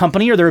own a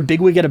company or they're a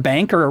bigwig at a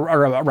bank or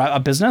a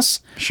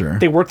business. Sure.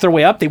 They worked their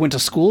way up. They went to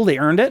school. They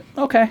earned it.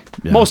 Okay.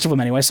 Yeah. Most of them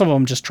anyway. Some of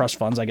them just trust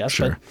funds, I guess.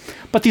 Sure.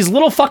 But these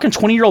little fucking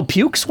 20-year-old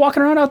pukes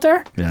walking around out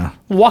there, Yeah.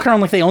 walking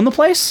around like they own the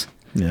place.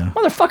 Yeah.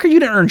 Motherfucker, you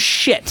didn't earn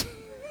shit.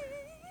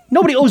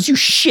 Nobody owes you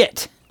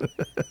shit.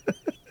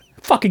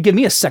 Fucking give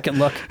me a second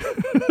look.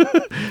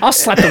 I'll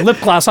slap the lip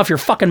gloss off your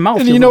fucking mouth.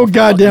 And you you know little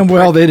goddamn fucking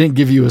well they didn't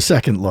give you a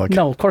second look. prick.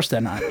 No, of course they're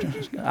not.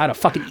 I'd have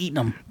fucking eaten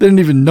them. They didn't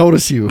even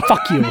notice you.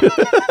 Fuck you.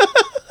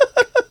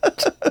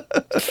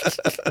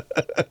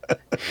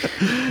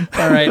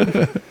 All right.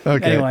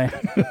 Okay. Anyway,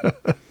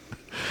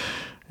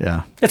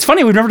 Yeah. it's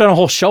funny we've never done a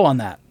whole show on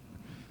that.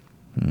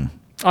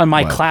 On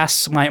my What?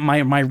 class,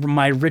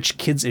 my rich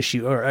kids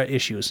issues. Or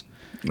Because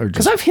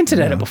just- I've hinted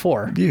at yeah. it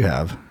before. You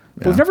have.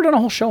 But we've never done a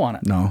whole show on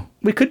it. No.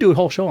 We could do a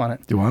whole show on it.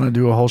 Do you want to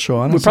do a whole show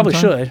on it? We probably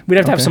sometime? should. We'd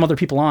have to have Okay. some other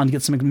people on to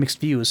get some mixed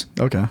views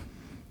Okay.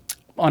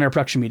 on our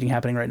production meeting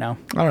happening right now.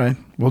 All right.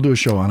 We'll do a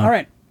show on it. All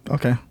right.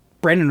 Okay.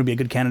 Brandon would be a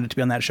good candidate to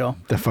be on that show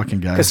That fucking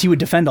guy. because he would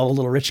defend all the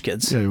little rich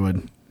kids. Yeah, he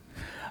would.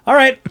 All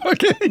right.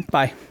 Okay.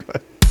 Bye.